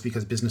is low is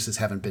because businesses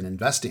haven't been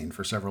investing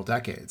for several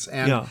decades.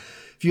 And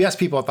if you ask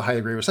people at the height of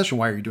the Great Recession,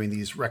 why are you doing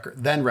these record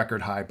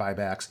high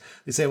buybacks?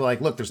 They say, well,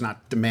 look, there's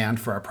not demand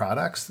for our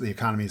products. The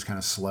economy is kind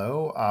of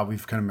slow.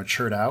 We've kind of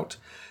matured out.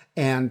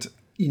 And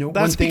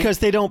that's because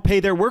they don't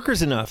pay their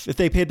workers enough. If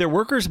they paid their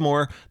workers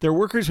more, their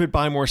workers would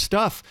buy more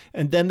stuff,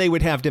 and then they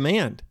would have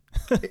demand.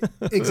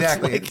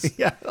 Exactly.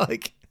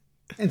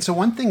 And so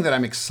one thing that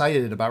I'm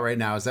excited about right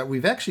now is that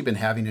we've actually been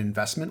having an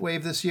investment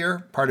wave this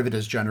year. Part of it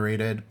is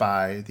generated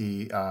by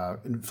the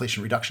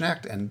Inflation Reduction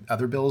Act and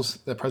other bills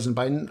that President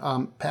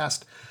Biden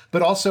passed.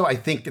 But also, I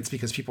think it's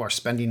because people are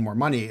spending more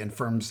money, and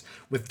firms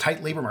with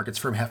tight labor markets,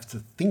 firms have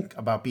to think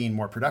about being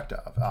more productive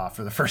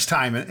for the first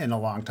time in a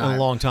long time. In a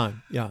long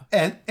time, yeah.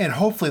 And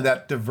hopefully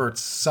that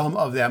diverts some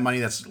of that money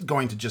that's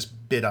going to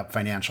just bid up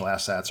financial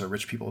assets or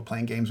rich people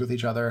playing games with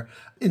each other.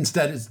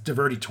 Instead, it's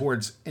diverted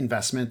towards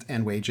investment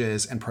and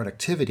wages and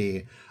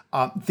productivity,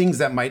 things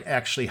that might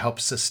actually help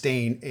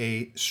sustain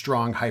a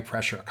strong,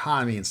 high-pressure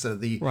economy instead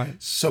of the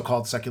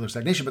so-called secular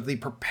stagnation, but the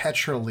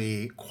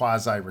perpetually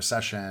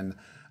quasi-recession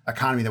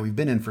economy that we've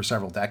been in for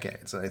several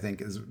decades that I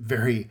think is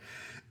very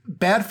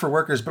bad for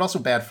workers, but also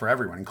bad for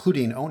everyone,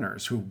 including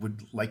owners who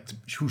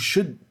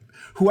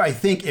I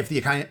think if the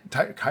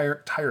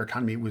entire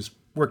economy was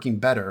working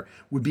better,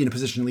 would be in a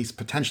position at least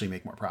potentially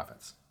make more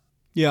profits.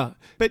 Yeah.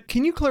 But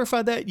can you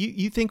clarify that?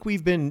 You think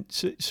we've been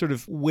sort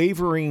of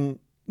wavering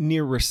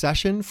near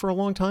recession for a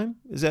long time?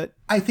 Is that?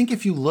 I think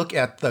if you look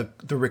at the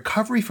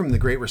recovery from the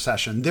Great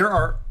Recession, there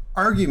are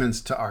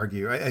arguments to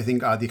argue. I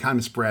think the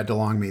economist Brad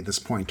DeLong made this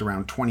point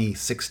around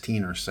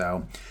 2016 or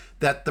so,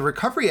 that the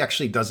recovery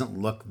actually doesn't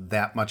look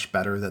that much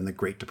better than the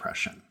Great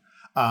Depression.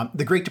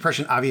 The Great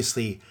Depression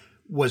obviously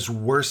was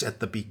worse at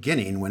the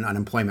beginning when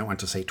unemployment went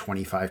to, say,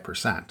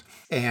 25%.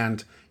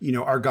 And,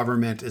 our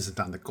government isn't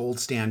on the gold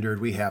standard.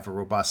 We have a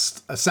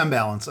robust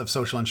semblance of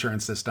social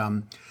insurance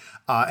system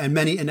and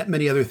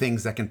many other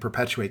things that can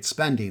perpetuate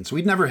spending. So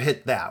we'd never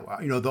hit that.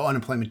 The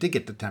unemployment did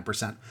get to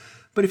 10%.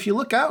 But if you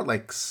look out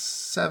like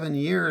 7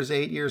 years,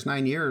 8 years,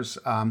 9 years,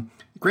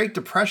 Great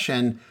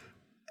Depression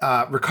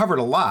recovered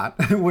a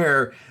lot,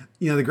 where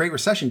the Great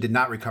Recession did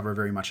not recover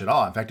very much at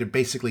all. In fact, it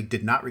basically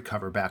did not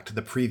recover back to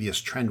the previous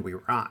trend we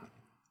were on.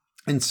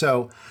 And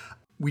so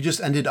we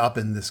just ended up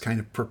in this kind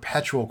of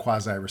perpetual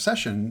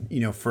quasi-recession,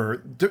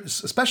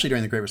 especially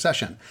during the Great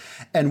Recession.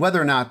 And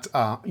whether or not,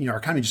 our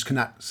economy just could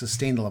not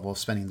sustain the level of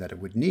spending that it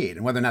would need.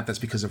 And whether or not that's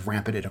because of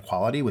rampant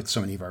inequality with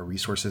so many of our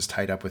resources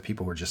tied up with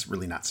people who are just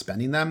really not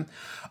spending them,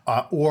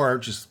 or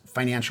just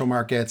financial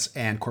markets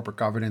and corporate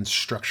governance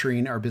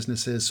structuring our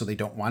businesses so they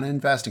don't want to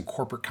invest, in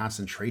corporate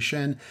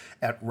concentration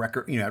at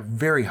at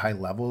very high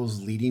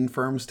levels, leading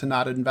firms to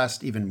not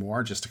invest even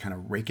more just to kind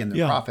of rake in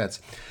their profits.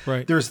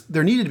 Right.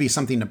 There needed to be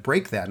something to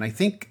break that. And I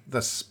think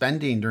the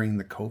spending during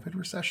the COVID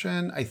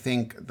recession, I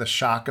think the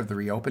shock of the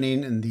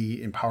reopening and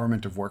the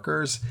empowerment of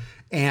workers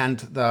and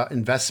the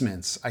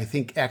investments, I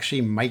think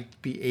actually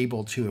might be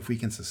able to, if we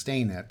can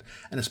sustain it,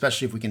 and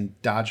especially if we can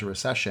dodge a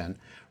recession,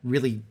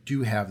 really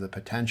do have the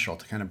potential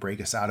to kind of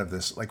break us out of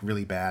this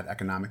really bad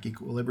economic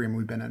equilibrium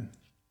we've been in.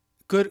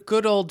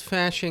 Good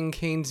old-fashioned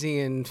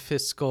Keynesian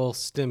fiscal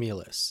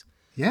stimulus.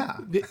 Yeah.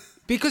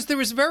 Because there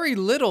was very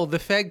little the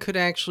Fed could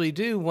actually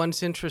do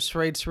once interest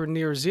rates were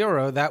near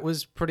zero. That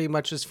was pretty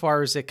much as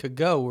far as it could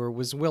go, or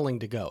was willing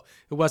to go.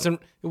 It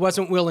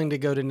wasn't willing to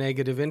go to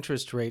negative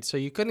interest rates. So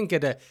you couldn't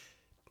get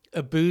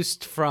a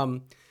boost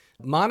from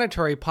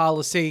monetary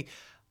policy,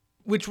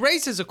 which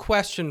raises a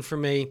question for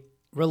me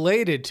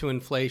related to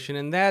inflation,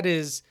 and that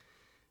is,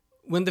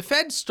 when the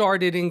Fed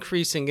started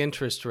increasing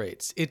interest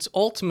rates, its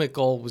ultimate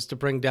goal was to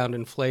bring down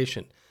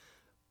inflation.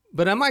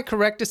 But am I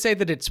correct to say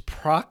that its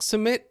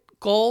proximate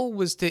goal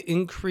was to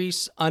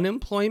increase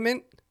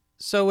unemployment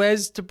so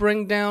as to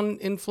bring down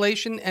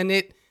inflation? And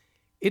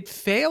it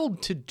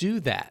failed to do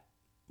that.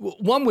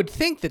 One would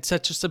think that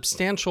such a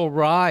substantial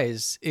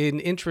rise in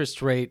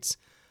interest rates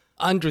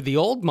under the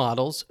old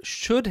models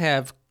should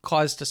have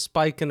caused a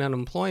spike in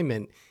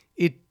unemployment.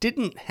 It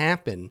didn't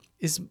happen.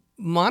 Is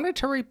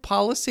monetary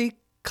policy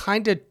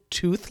kind of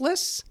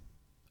toothless?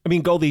 I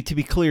mean, Goldie, to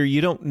be clear,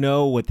 you don't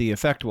know what the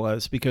effect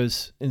was,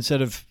 because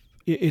instead of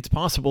it's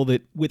possible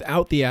that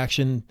without the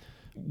action,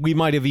 we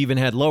might have even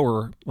had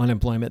lower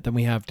unemployment than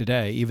we have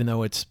today, even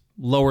though it's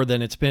lower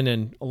than it's been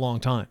in a long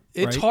time.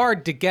 It's right?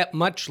 hard to get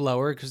much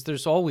lower because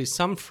there's always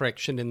some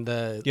friction in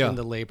the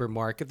labor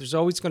market. There's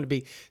always going to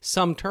be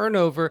some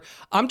turnover.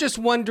 I'm just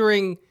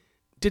wondering,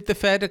 did the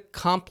Fed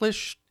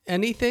accomplish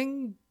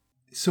anything?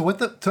 So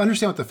to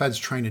understand what the Fed's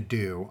trying to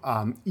do,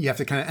 you have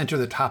to kind of enter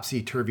the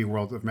topsy-turvy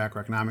world of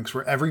macroeconomics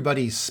where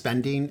everybody's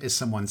spending is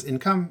someone's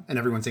income and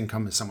everyone's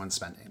income is someone's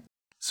spending.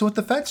 So what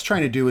the Fed's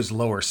trying to do is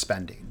lower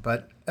spending,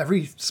 but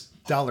every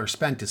dollar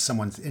spent is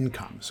someone's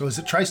income. So as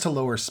it tries to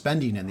lower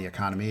spending in the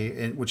economy,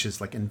 which is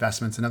like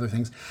investments and other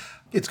things,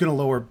 it's going to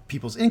lower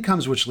people's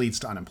incomes, which leads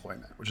to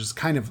unemployment, which is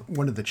kind of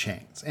one of the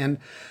chains. And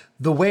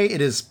the way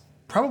it is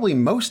probably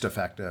most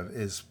effective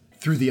is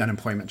through the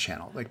unemployment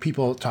channel. Like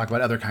people talk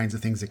about other kinds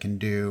of things it can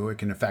do. It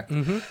can affect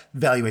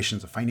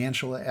valuations of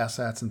financial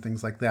assets and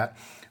things like that.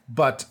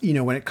 But,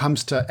 when it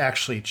comes to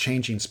actually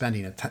changing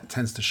spending, it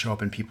tends to show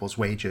up in people's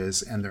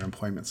wages and their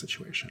employment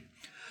situation.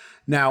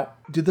 Now,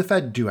 did the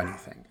Fed do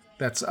anything?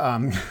 That's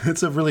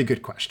a really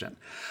good question.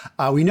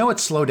 We know it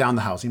slowed down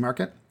the housing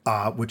market,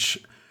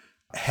 which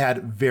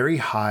had very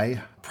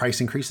high price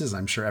increases.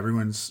 I'm sure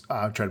everyone's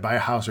tried to buy a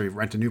house or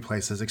rent a new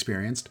place has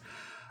experienced.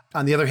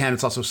 On the other hand,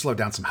 it's also slowed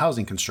down some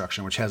housing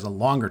construction, which has a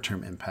longer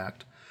term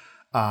impact,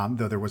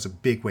 though there was a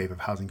big wave of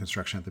housing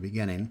construction at the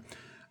beginning.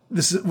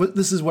 This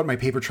is what my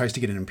paper tries to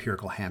get an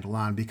empirical handle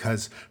on,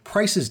 because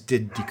prices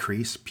did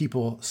decrease.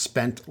 People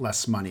spent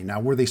less money. Now,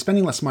 were they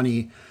spending less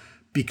money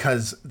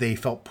because they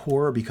felt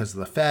poor because of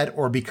the Fed,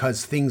 or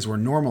because things were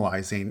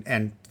normalizing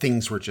and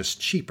things were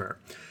just cheaper?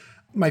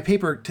 My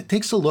paper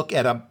takes a look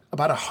at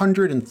about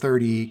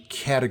 130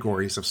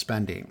 categories of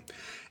spending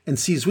and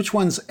sees which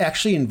ones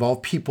actually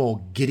involve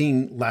people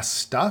getting less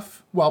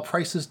stuff while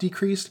prices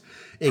decreased,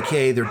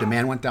 aka their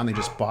demand went down, they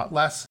just bought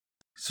less.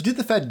 So did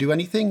the Fed do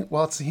anything?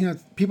 Well,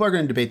 people are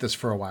going to debate this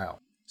for a while.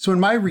 So in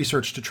my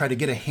research to try to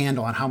get a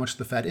handle on how much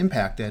the Fed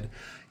impacted,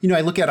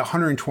 I look at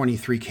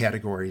 123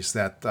 categories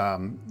that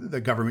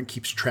the government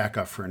keeps track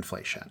of for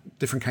inflation,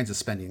 different kinds of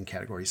spending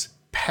categories,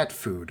 pet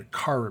food,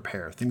 car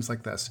repair, things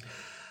like this.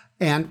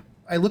 And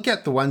I look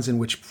at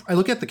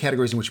the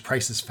categories in which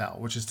prices fell,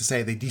 which is to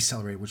say they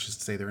decelerated, which is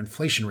to say their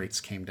inflation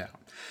rates came down.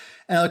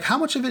 And I look how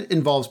much of it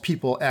involves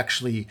people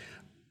actually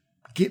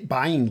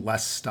buying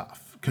less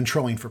stuff,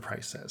 controlling for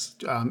prices.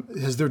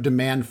 Has their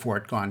demand for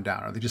it gone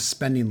down? Are they just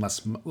spending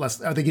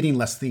less? Are they getting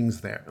less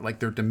things there? Like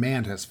their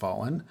demand has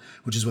fallen,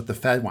 which is what the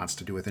Fed wants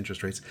to do with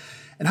interest rates.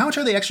 And how much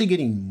are they actually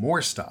getting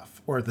more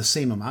stuff or the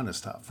same amount of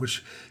stuff,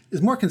 which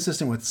is more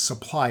consistent with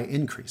supply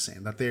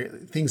increasing, that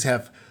things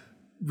have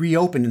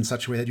reopened in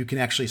such a way that you can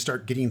actually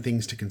start getting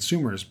things to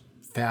consumers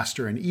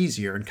faster and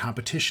easier, and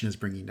competition is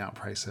bringing down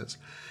prices.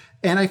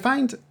 And I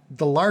find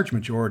the large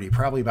majority,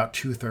 probably about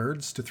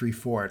 2/3 to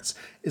 3/4,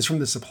 is from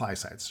the supply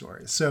side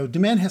story. So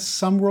demand has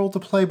some role to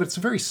play, but it's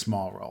a very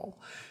small role.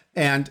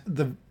 And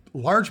the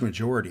large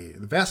majority,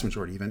 the vast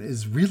majority even,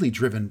 is really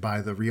driven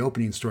by the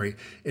reopening story.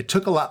 It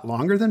took a lot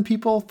longer than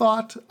people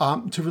thought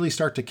to really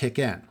start to kick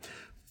in.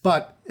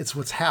 But it's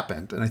what's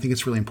happened, and I think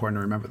it's really important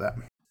to remember that.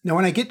 Now,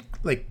 when I get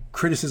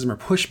criticism or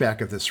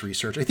pushback of this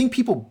research, I think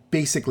people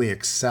basically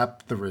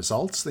accept the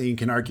results. You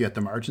can argue at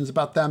the margins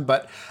about them,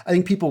 but I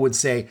think people would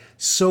say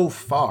so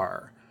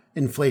far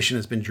inflation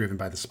has been driven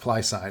by the supply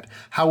side.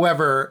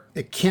 However,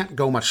 it can't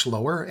go much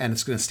lower, and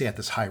it's going to stay at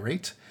this high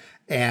rate.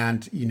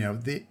 And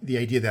the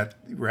idea that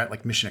we're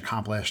at mission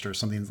accomplished or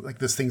something like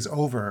this thing's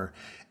over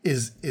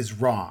is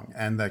wrong.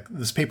 And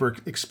this paper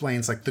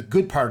explains the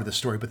good part of the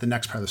story, but the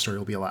next part of the story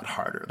will be a lot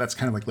harder. That's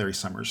kind of like Larry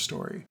Summers'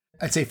 story.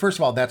 I'd say, first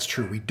of all, that's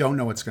true. We don't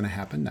know what's going to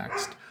happen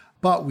next.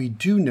 But we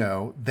do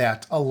know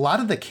that a lot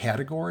of the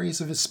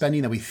categories of his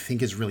spending that we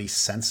think is really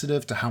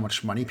sensitive to how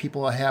much money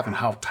people have and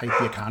how tight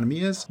the economy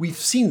is, we've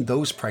seen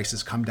those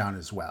prices come down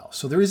as well.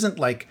 So there isn't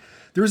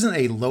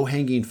a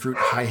low-hanging fruit,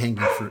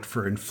 high-hanging fruit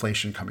for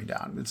inflation coming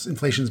down.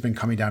 Inflation's been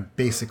coming down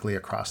basically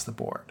across the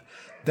board.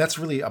 That's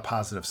really a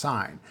positive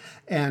sign.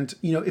 And,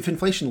 if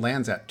inflation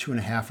lands at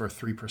 2.5% or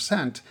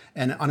 3%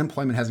 and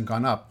unemployment hasn't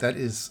gone up, that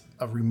is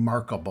a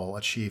remarkable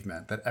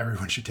achievement that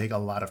everyone should take a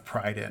lot of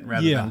pride in,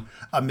 rather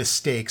than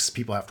mistakes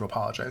people have to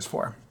apologize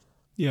for.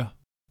 Yeah.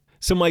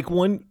 So, Mike,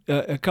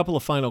 a couple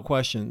of final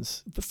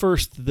questions. The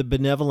first, the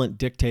benevolent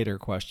dictator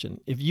question.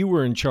 If you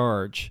were in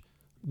charge,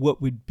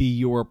 what would be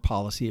your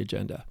policy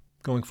agenda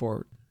going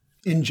forward?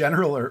 In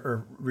general,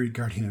 or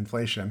regarding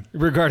inflation?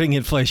 Regarding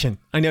inflation.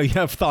 I know you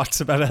have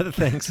thoughts about other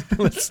things.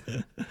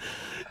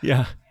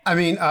 Yeah. I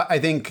mean, I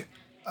think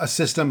a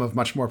system of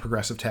much more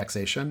progressive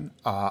taxation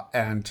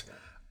and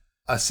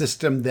a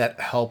system that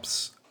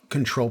helps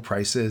control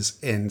prices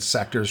in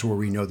sectors where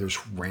we know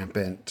there's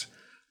rampant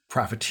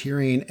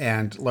profiteering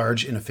and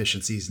large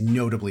inefficiencies,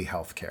 notably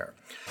healthcare.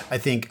 I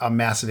think a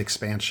massive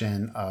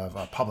expansion of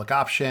a public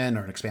option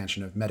or an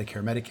expansion of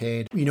Medicare,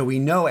 Medicaid. We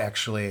know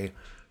actually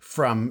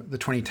from the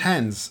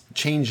 2010s,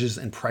 changes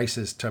in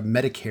prices to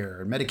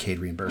Medicare and Medicaid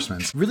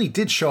reimbursements really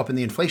did show up in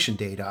the inflation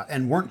data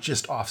and weren't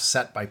just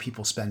offset by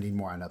people spending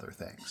more on other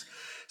things.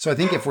 So I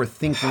think if we're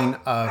thinking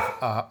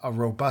of a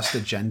robust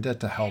agenda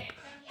to help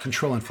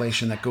control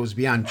inflation that goes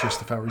beyond just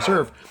the Federal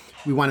Reserve,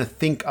 we want to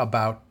think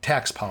about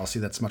tax policy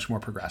that's much more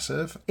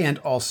progressive, and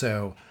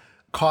also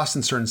costs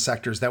in certain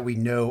sectors that we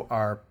know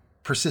are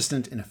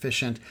persistent,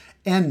 inefficient,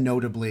 and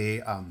notably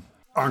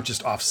aren't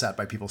just offset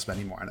by people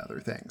spending more on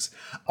other things.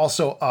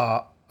 Also,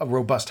 a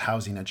robust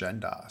housing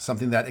agenda,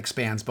 something that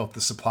expands both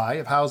the supply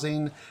of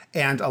housing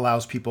and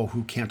allows people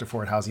who can't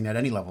afford housing at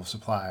any level of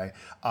supply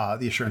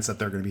the assurance that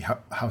they're going to be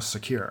house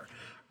secure.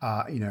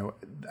 I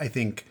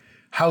think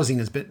housing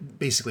has been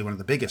basically one of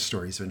the biggest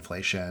stories of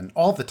inflation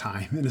all the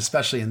time, and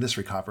especially in this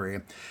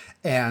recovery.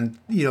 And,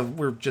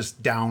 we're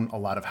just down a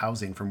lot of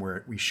housing from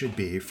where we should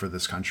be for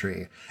this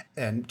country.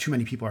 And too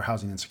many people are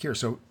housing insecure.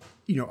 So,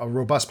 a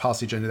robust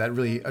policy agenda that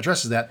really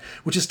addresses that,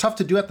 which is tough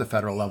to do at the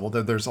federal level.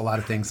 There's a lot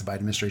of things. The Biden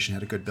administration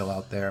had a good bill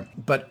out there.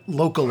 But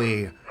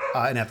locally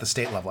and at the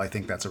state level, I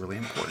think that's a really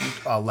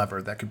important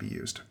lever that could be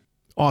used.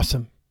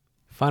 Awesome.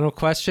 Final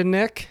question,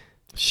 Nick?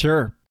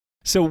 Sure.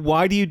 So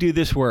why do you do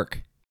this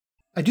work?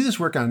 I do this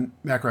work on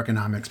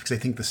macroeconomics because I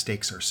think the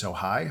stakes are so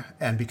high,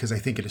 and because I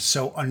think it is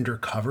so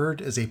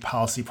undercovered as a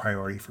policy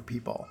priority for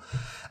people.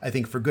 I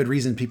think for good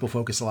reason, people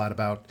focus a lot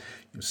about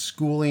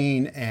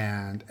schooling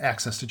and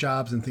access to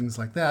jobs and things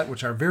like that,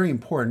 which are very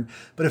important.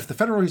 But if the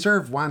Federal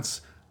Reserve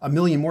wants 1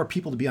 million more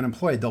people to be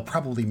unemployed, they'll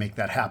probably make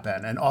that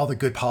happen. And all the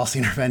good policy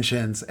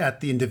interventions at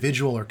the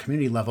individual or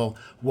community level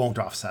won't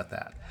offset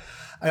that.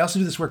 I also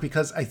do this work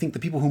because I think the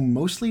people who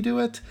mostly do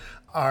it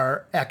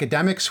are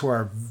academics who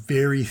are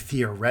very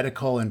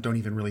theoretical and don't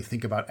even really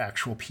think about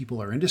actual people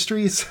or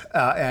industries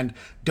and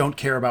don't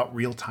care about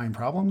real-time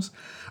problems,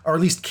 or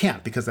at least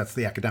can't because that's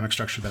the academic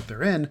structure that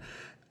they're in.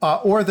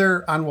 Or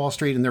they're on Wall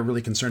Street and they're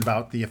really concerned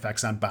about the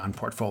effects on bond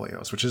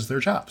portfolios, which is their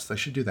jobs. They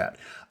should do that.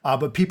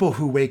 But people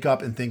who wake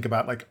up and think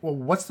about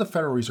what's the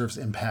Federal Reserve's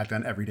impact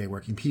on everyday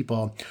working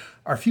people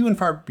are few and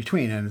far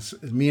between. And it's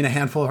me and a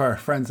handful of our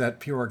friends at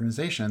peer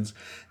organizations.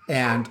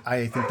 And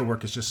I think the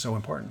work is just so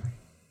important.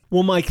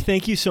 Well, Mike,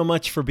 thank you so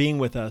much for being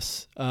with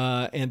us.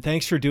 And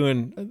thanks for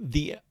doing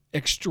the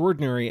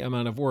extraordinary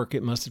amount of work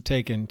it must have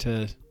taken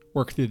to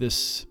work through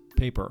this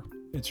paper.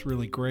 It's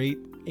really great.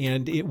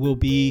 And it will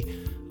be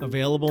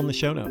available in the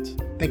show notes.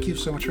 Thank you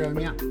so much for having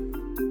me on.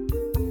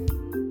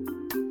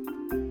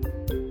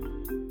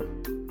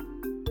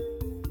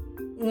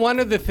 One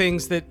of the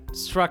things that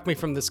struck me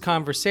from this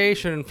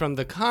conversation and from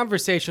the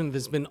conversation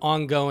that's been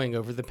ongoing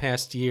over the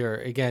past year,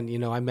 again, we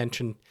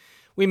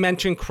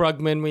mentioned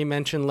Krugman, we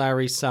mentioned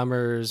Larry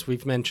Summers,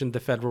 we've mentioned the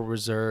Federal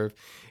Reserve,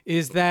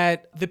 is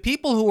that the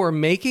people who are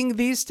making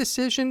these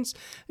decisions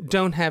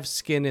don't have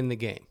skin in the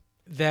game.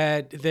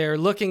 That they're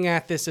looking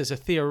at this as a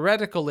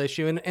theoretical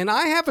issue. And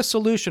I have a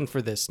solution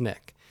for this,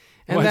 Nick.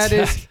 And What's that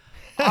is,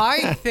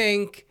 I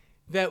think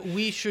that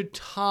we should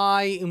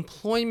tie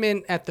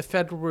employment at the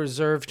Federal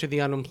Reserve to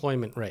the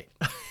unemployment rate.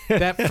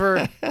 That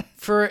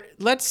for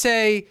let's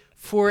say,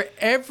 for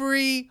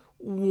every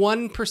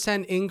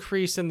 1%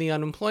 increase in the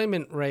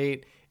unemployment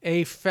rate,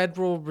 a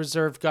Federal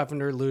Reserve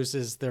governor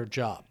loses their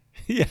job.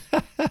 Yeah.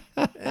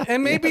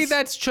 And maybe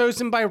that's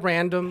chosen by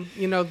random,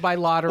 by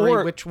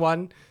lottery, which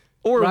one.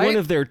 Or right? one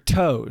of their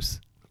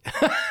toes.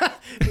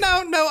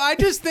 No, I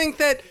just think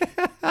that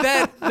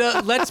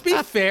let's be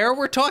fair,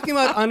 we're talking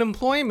about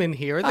unemployment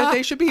here, that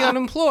they should be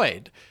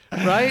unemployed,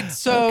 right?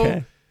 So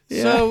Okay.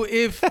 Yeah. so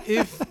if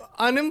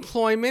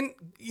unemployment,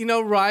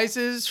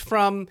 rises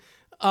from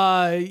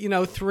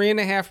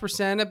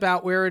 3.5%,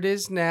 about where it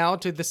is now,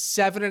 to the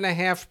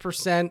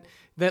 7.5%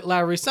 that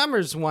Larry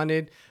Summers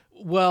wanted,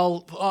 well,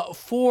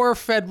 4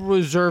 Federal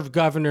Reserve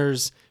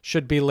governors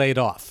should be laid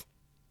off.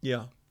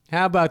 Yeah.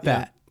 How about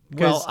that?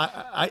 Well,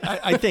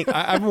 I think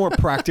I have a more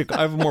practical.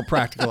 I have a more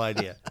practical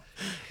idea.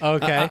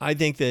 Okay. I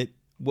think that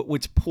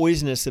what's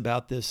poisonous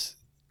about this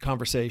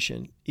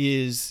conversation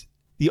is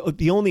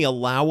the only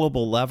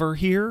allowable lever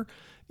here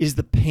is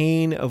the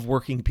pain of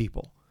working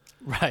people.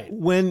 Right.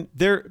 When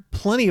there are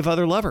plenty of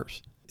other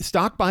levers,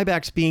 stock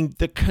buybacks being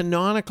the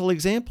canonical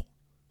example.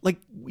 Like,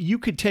 you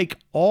could take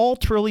all $1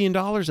 trillion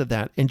of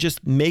that and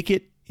just make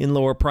it in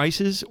lower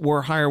prices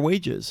or higher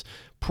wages.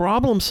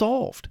 Problem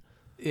solved.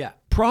 Yeah.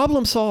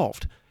 Problem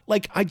solved.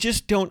 Like, I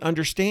just don't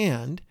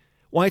understand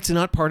why it's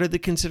not part of the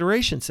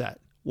consideration set.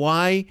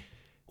 Why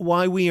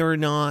we are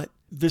not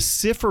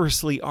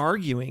vociferously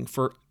arguing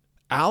for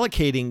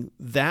allocating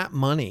that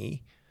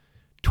money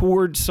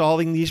towards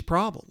solving these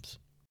problems.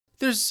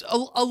 There's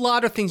a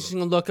lot of things you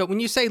can look at. When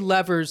you say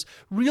levers,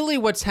 really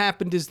what's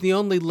happened is the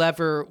only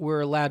lever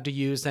we're allowed to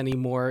use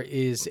anymore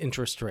is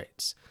interest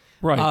rates.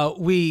 Right.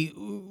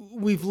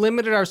 We've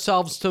limited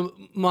ourselves to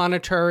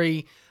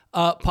monetary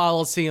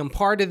policy, and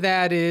part of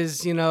that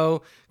is,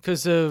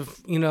 because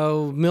of,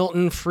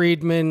 Milton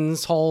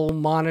Friedman's whole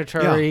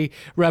monetary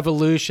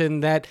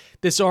revolution, that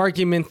this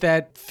argument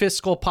that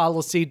fiscal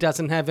policy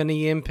doesn't have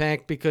any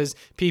impact because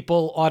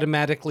people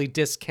automatically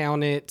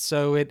discount it.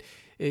 So it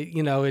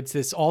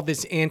it's all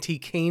this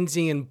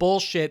anti-Keynesian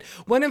bullshit,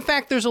 when in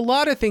fact there's a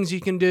lot of things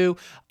you can do.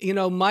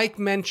 Mike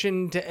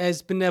mentioned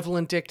as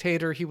benevolent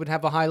dictator, he would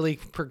have a highly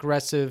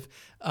progressive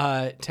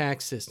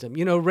tax system.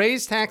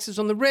 Raise taxes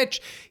on the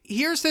rich.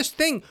 Here's this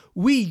thing.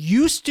 We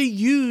used to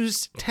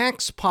use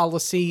tax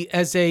policy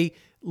as a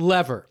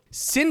lever.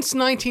 Since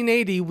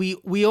 1980,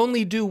 we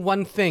only do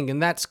one thing,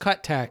 and that's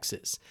cut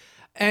taxes.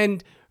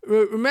 And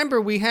remember,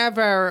 we have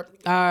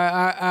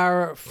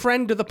our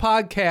friend of the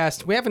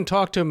podcast. We haven't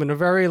talked to him in a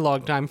very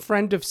long time.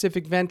 Friend of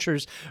Civic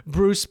Ventures,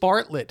 Bruce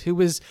Bartlett, who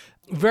was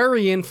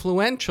very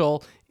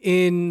influential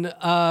in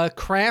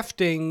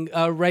crafting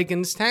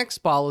Reagan's tax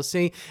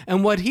policy.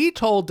 And what he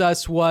told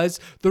us was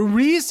the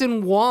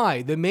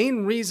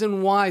main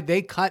reason why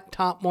they cut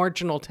top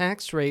marginal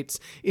tax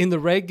rates in the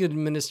Reagan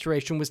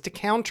administration was to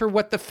counter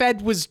what the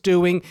Fed was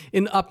doing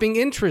in upping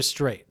interest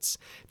rates,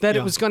 that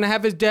it was going to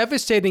have a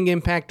devastating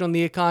impact on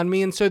the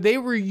economy. And so they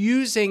were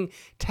using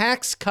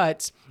tax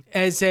cuts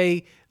as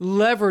a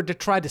lever to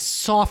try to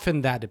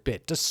soften that a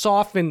bit, to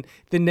soften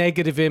the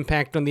negative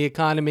impact on the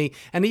economy.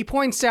 And he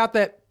points out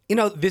that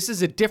this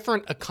is a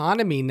different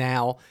economy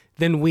now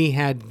than we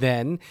had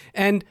then,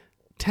 and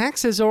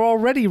taxes are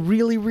already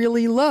really,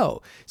 really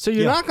low. So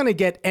you're not going to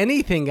get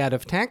anything out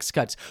of tax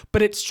cuts.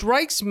 But it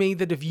strikes me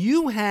that if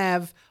you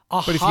have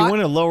if you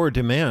want to lower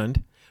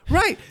demand...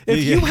 Right.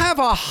 If you have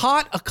a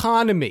hot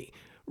economy,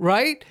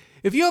 right?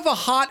 If you have a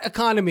hot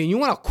economy and you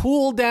want to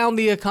cool down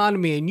the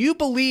economy and you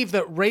believe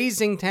that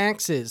raising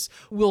taxes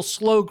will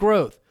slow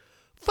growth,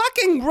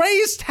 fucking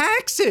raise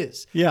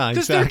taxes. Yeah,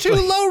 because they're too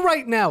low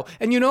right now.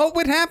 And you know what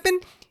would happen?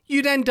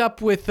 You'd end up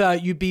with,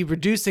 you'd be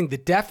reducing the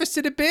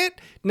deficit a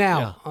bit.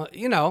 Now,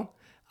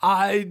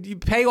 you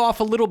pay off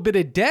a little bit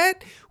of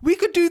debt. We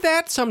could do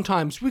that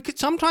sometimes.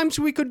 Sometimes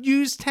we could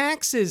use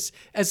taxes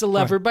as a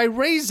lever by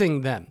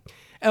raising them,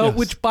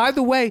 which, by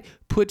the way,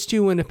 puts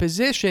you in a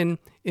position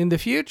in the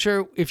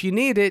future, if you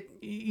need it,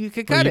 you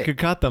could cut it. You could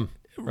cut them.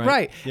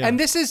 Right. Yeah. And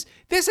this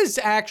is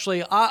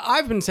actually,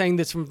 I've been saying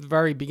this from the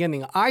very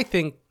beginning. I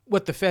think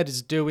what the Fed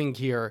is doing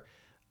here,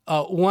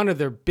 one of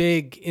their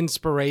big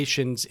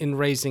inspirations in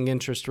raising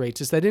interest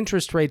rates is that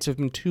interest rates have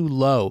been too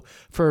low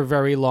for a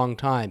very long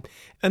time.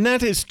 And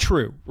that is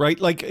true, right?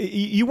 Like,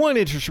 you want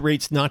interest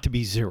rates not to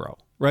be zero,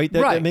 right?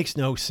 That makes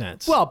no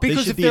sense. Well,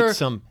 because if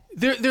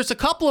there's a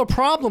couple of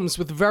problems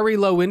with very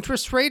low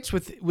interest rates,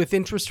 with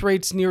interest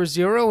rates near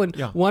zero. And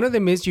one of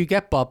them is you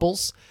get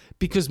bubbles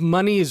because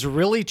money is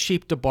really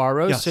cheap to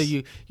borrow. Yes. So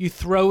you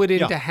throw it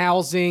into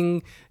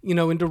housing,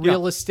 into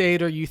real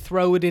estate, or you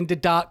throw it into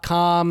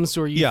 .coms,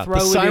 or you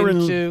throw it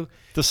into...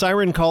 The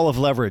siren call of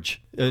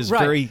leverage is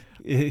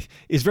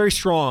very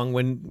strong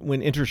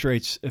when interest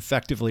rates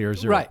effectively are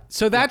zero. Right.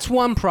 So that's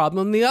one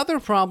problem. The other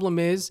problem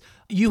is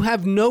you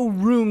have no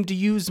room to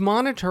use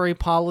monetary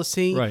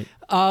policy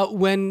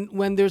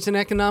when there's an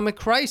economic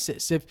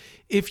crisis.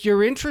 If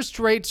your interest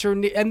rates are...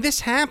 And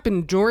this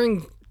happened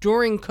during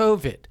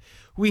COVID.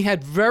 We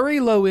had very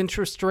low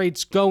interest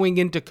rates going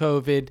into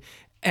COVID,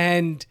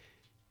 and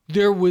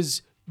there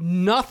was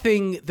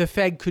nothing the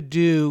Fed could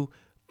do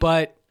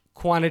but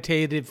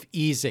quantitative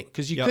easing,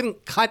 because you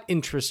couldn't cut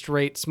interest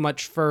rates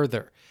much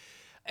further.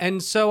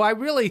 And so I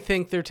really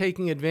think they're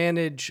taking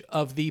advantage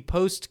of the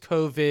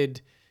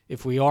post-COVID,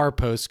 if we are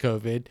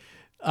post-COVID,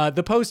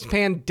 the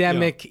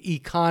post-pandemic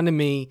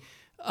economy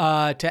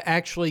to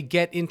actually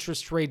get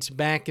interest rates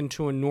back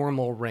into a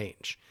normal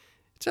range.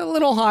 It's a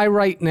little high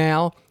right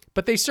now,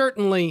 but they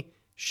certainly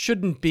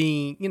shouldn't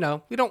be,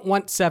 we don't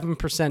want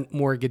 7%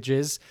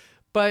 mortgages,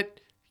 but,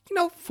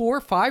 4 or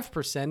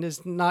 5%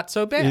 is not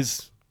so bad.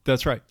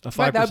 That's right. A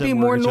 5% that'd be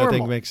mortgage, more I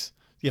think normal.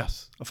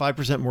 a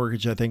 5%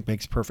 mortgage, I think,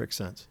 makes perfect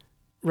sense.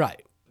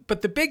 Right.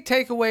 But the big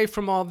takeaway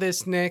from all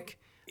this, Nick,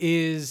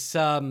 is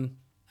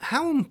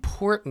how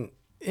important,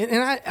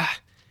 and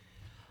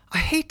I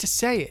hate to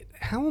say it,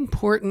 how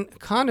important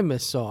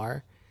economists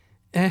are,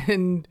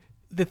 and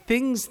the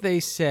things they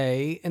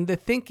say and the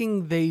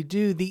thinking they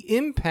do, the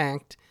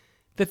impact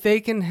that they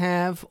can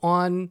have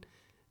on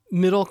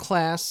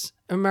middle-class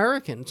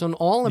Americans, on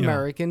all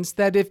Americans,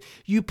 that if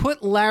you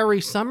put Larry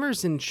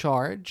Summers in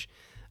charge,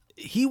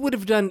 he would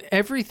have done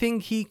everything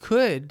he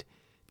could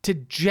to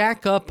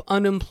jack up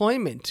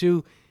unemployment,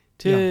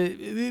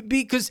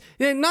 because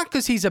not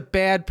because he's a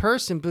bad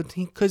person, but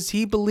because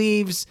he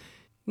believes...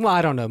 Well,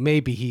 I don't know.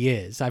 Maybe he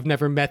is. I've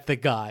never met the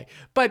guy.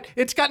 But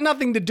it's got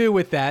nothing to do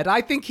with that.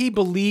 I think he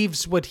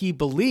believes what he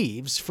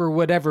believes for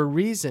whatever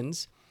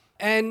reasons.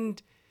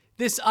 And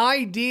this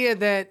idea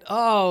that,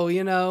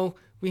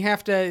 we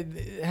have to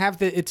have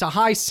it's a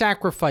high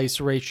sacrifice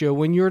ratio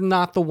when you're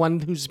not the one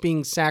who's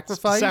being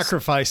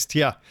sacrificed.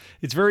 Yeah.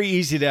 It's very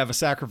easy to have a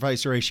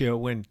sacrifice ratio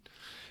when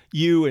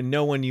you and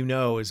no one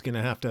is going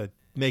to have to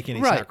make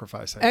any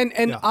sacrifice.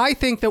 And I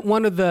think that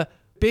one of the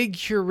big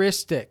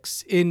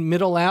heuristics in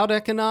middle-out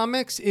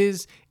economics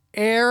is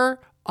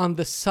err on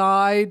the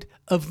side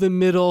of the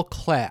middle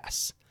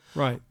class.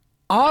 Right.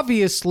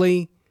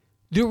 Obviously,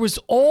 there was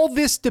all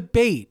this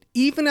debate,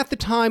 even at the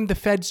time the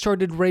Fed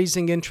started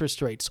raising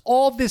interest rates,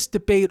 all this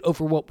debate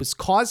over what was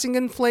causing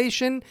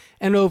inflation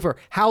and over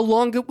how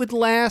long it would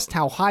last,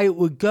 how high it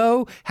would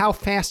go, how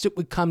fast it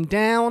would come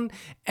down.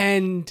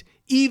 And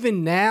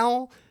even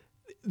now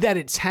that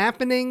it's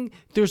happening,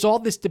 there's all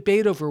this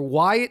debate over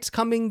why it's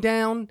coming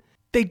down.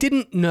 They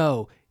didn't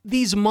know.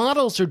 These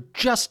models are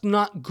just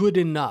not good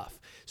enough.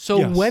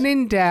 So when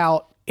in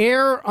doubt,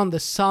 err on the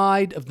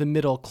side of the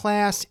middle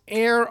class,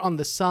 err on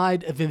the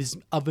side of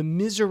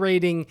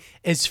immiserating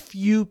as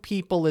few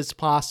people as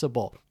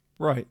possible.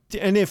 Right.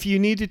 And if you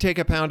need to take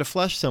a pound of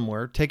flesh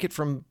somewhere, take it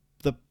from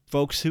the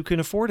folks who can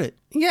afford it.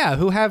 Yeah,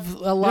 who have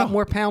a lot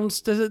more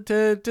pounds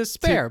to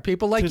spare.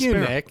 People like you,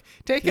 spare. Nick.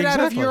 Take it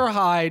out of your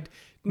hide,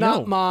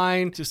 not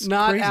mine,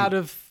 not crazy. Out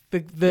of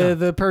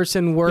the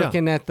person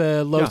working at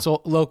the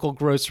local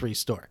grocery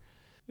store.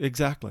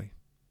 Exactly.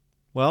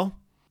 Well,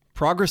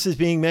 progress is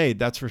being made,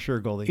 that's for sure,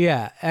 Goldie.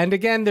 Yeah, and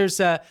again, there's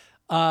a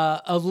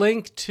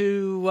link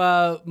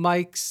to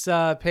Mike's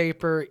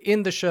paper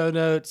in the show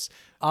notes.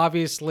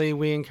 Obviously,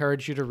 we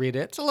encourage you to read it.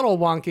 It's a little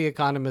wonky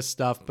economist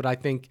stuff, but I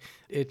think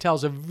it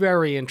tells a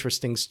very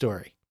interesting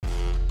story.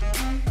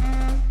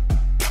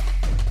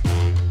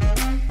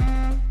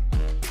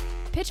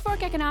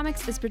 Pitchfork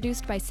Economics is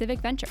produced by Civic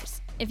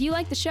Ventures. If you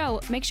like the show,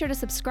 make sure to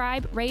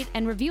subscribe, rate,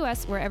 and review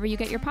us wherever you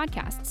get your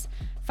podcasts.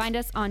 Find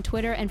us on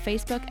Twitter and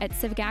Facebook at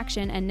Civic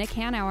Action and Nick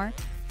Hanauer.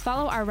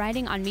 Follow our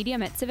writing on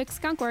Medium at Civic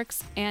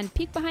Skunkworks, and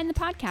peek behind the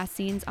podcast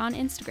scenes on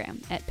Instagram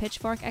at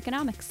Pitchfork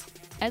Economics.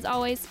 As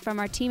always, from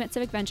our team at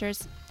Civic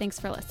Ventures, thanks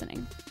for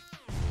listening.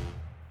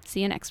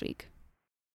 See you next week.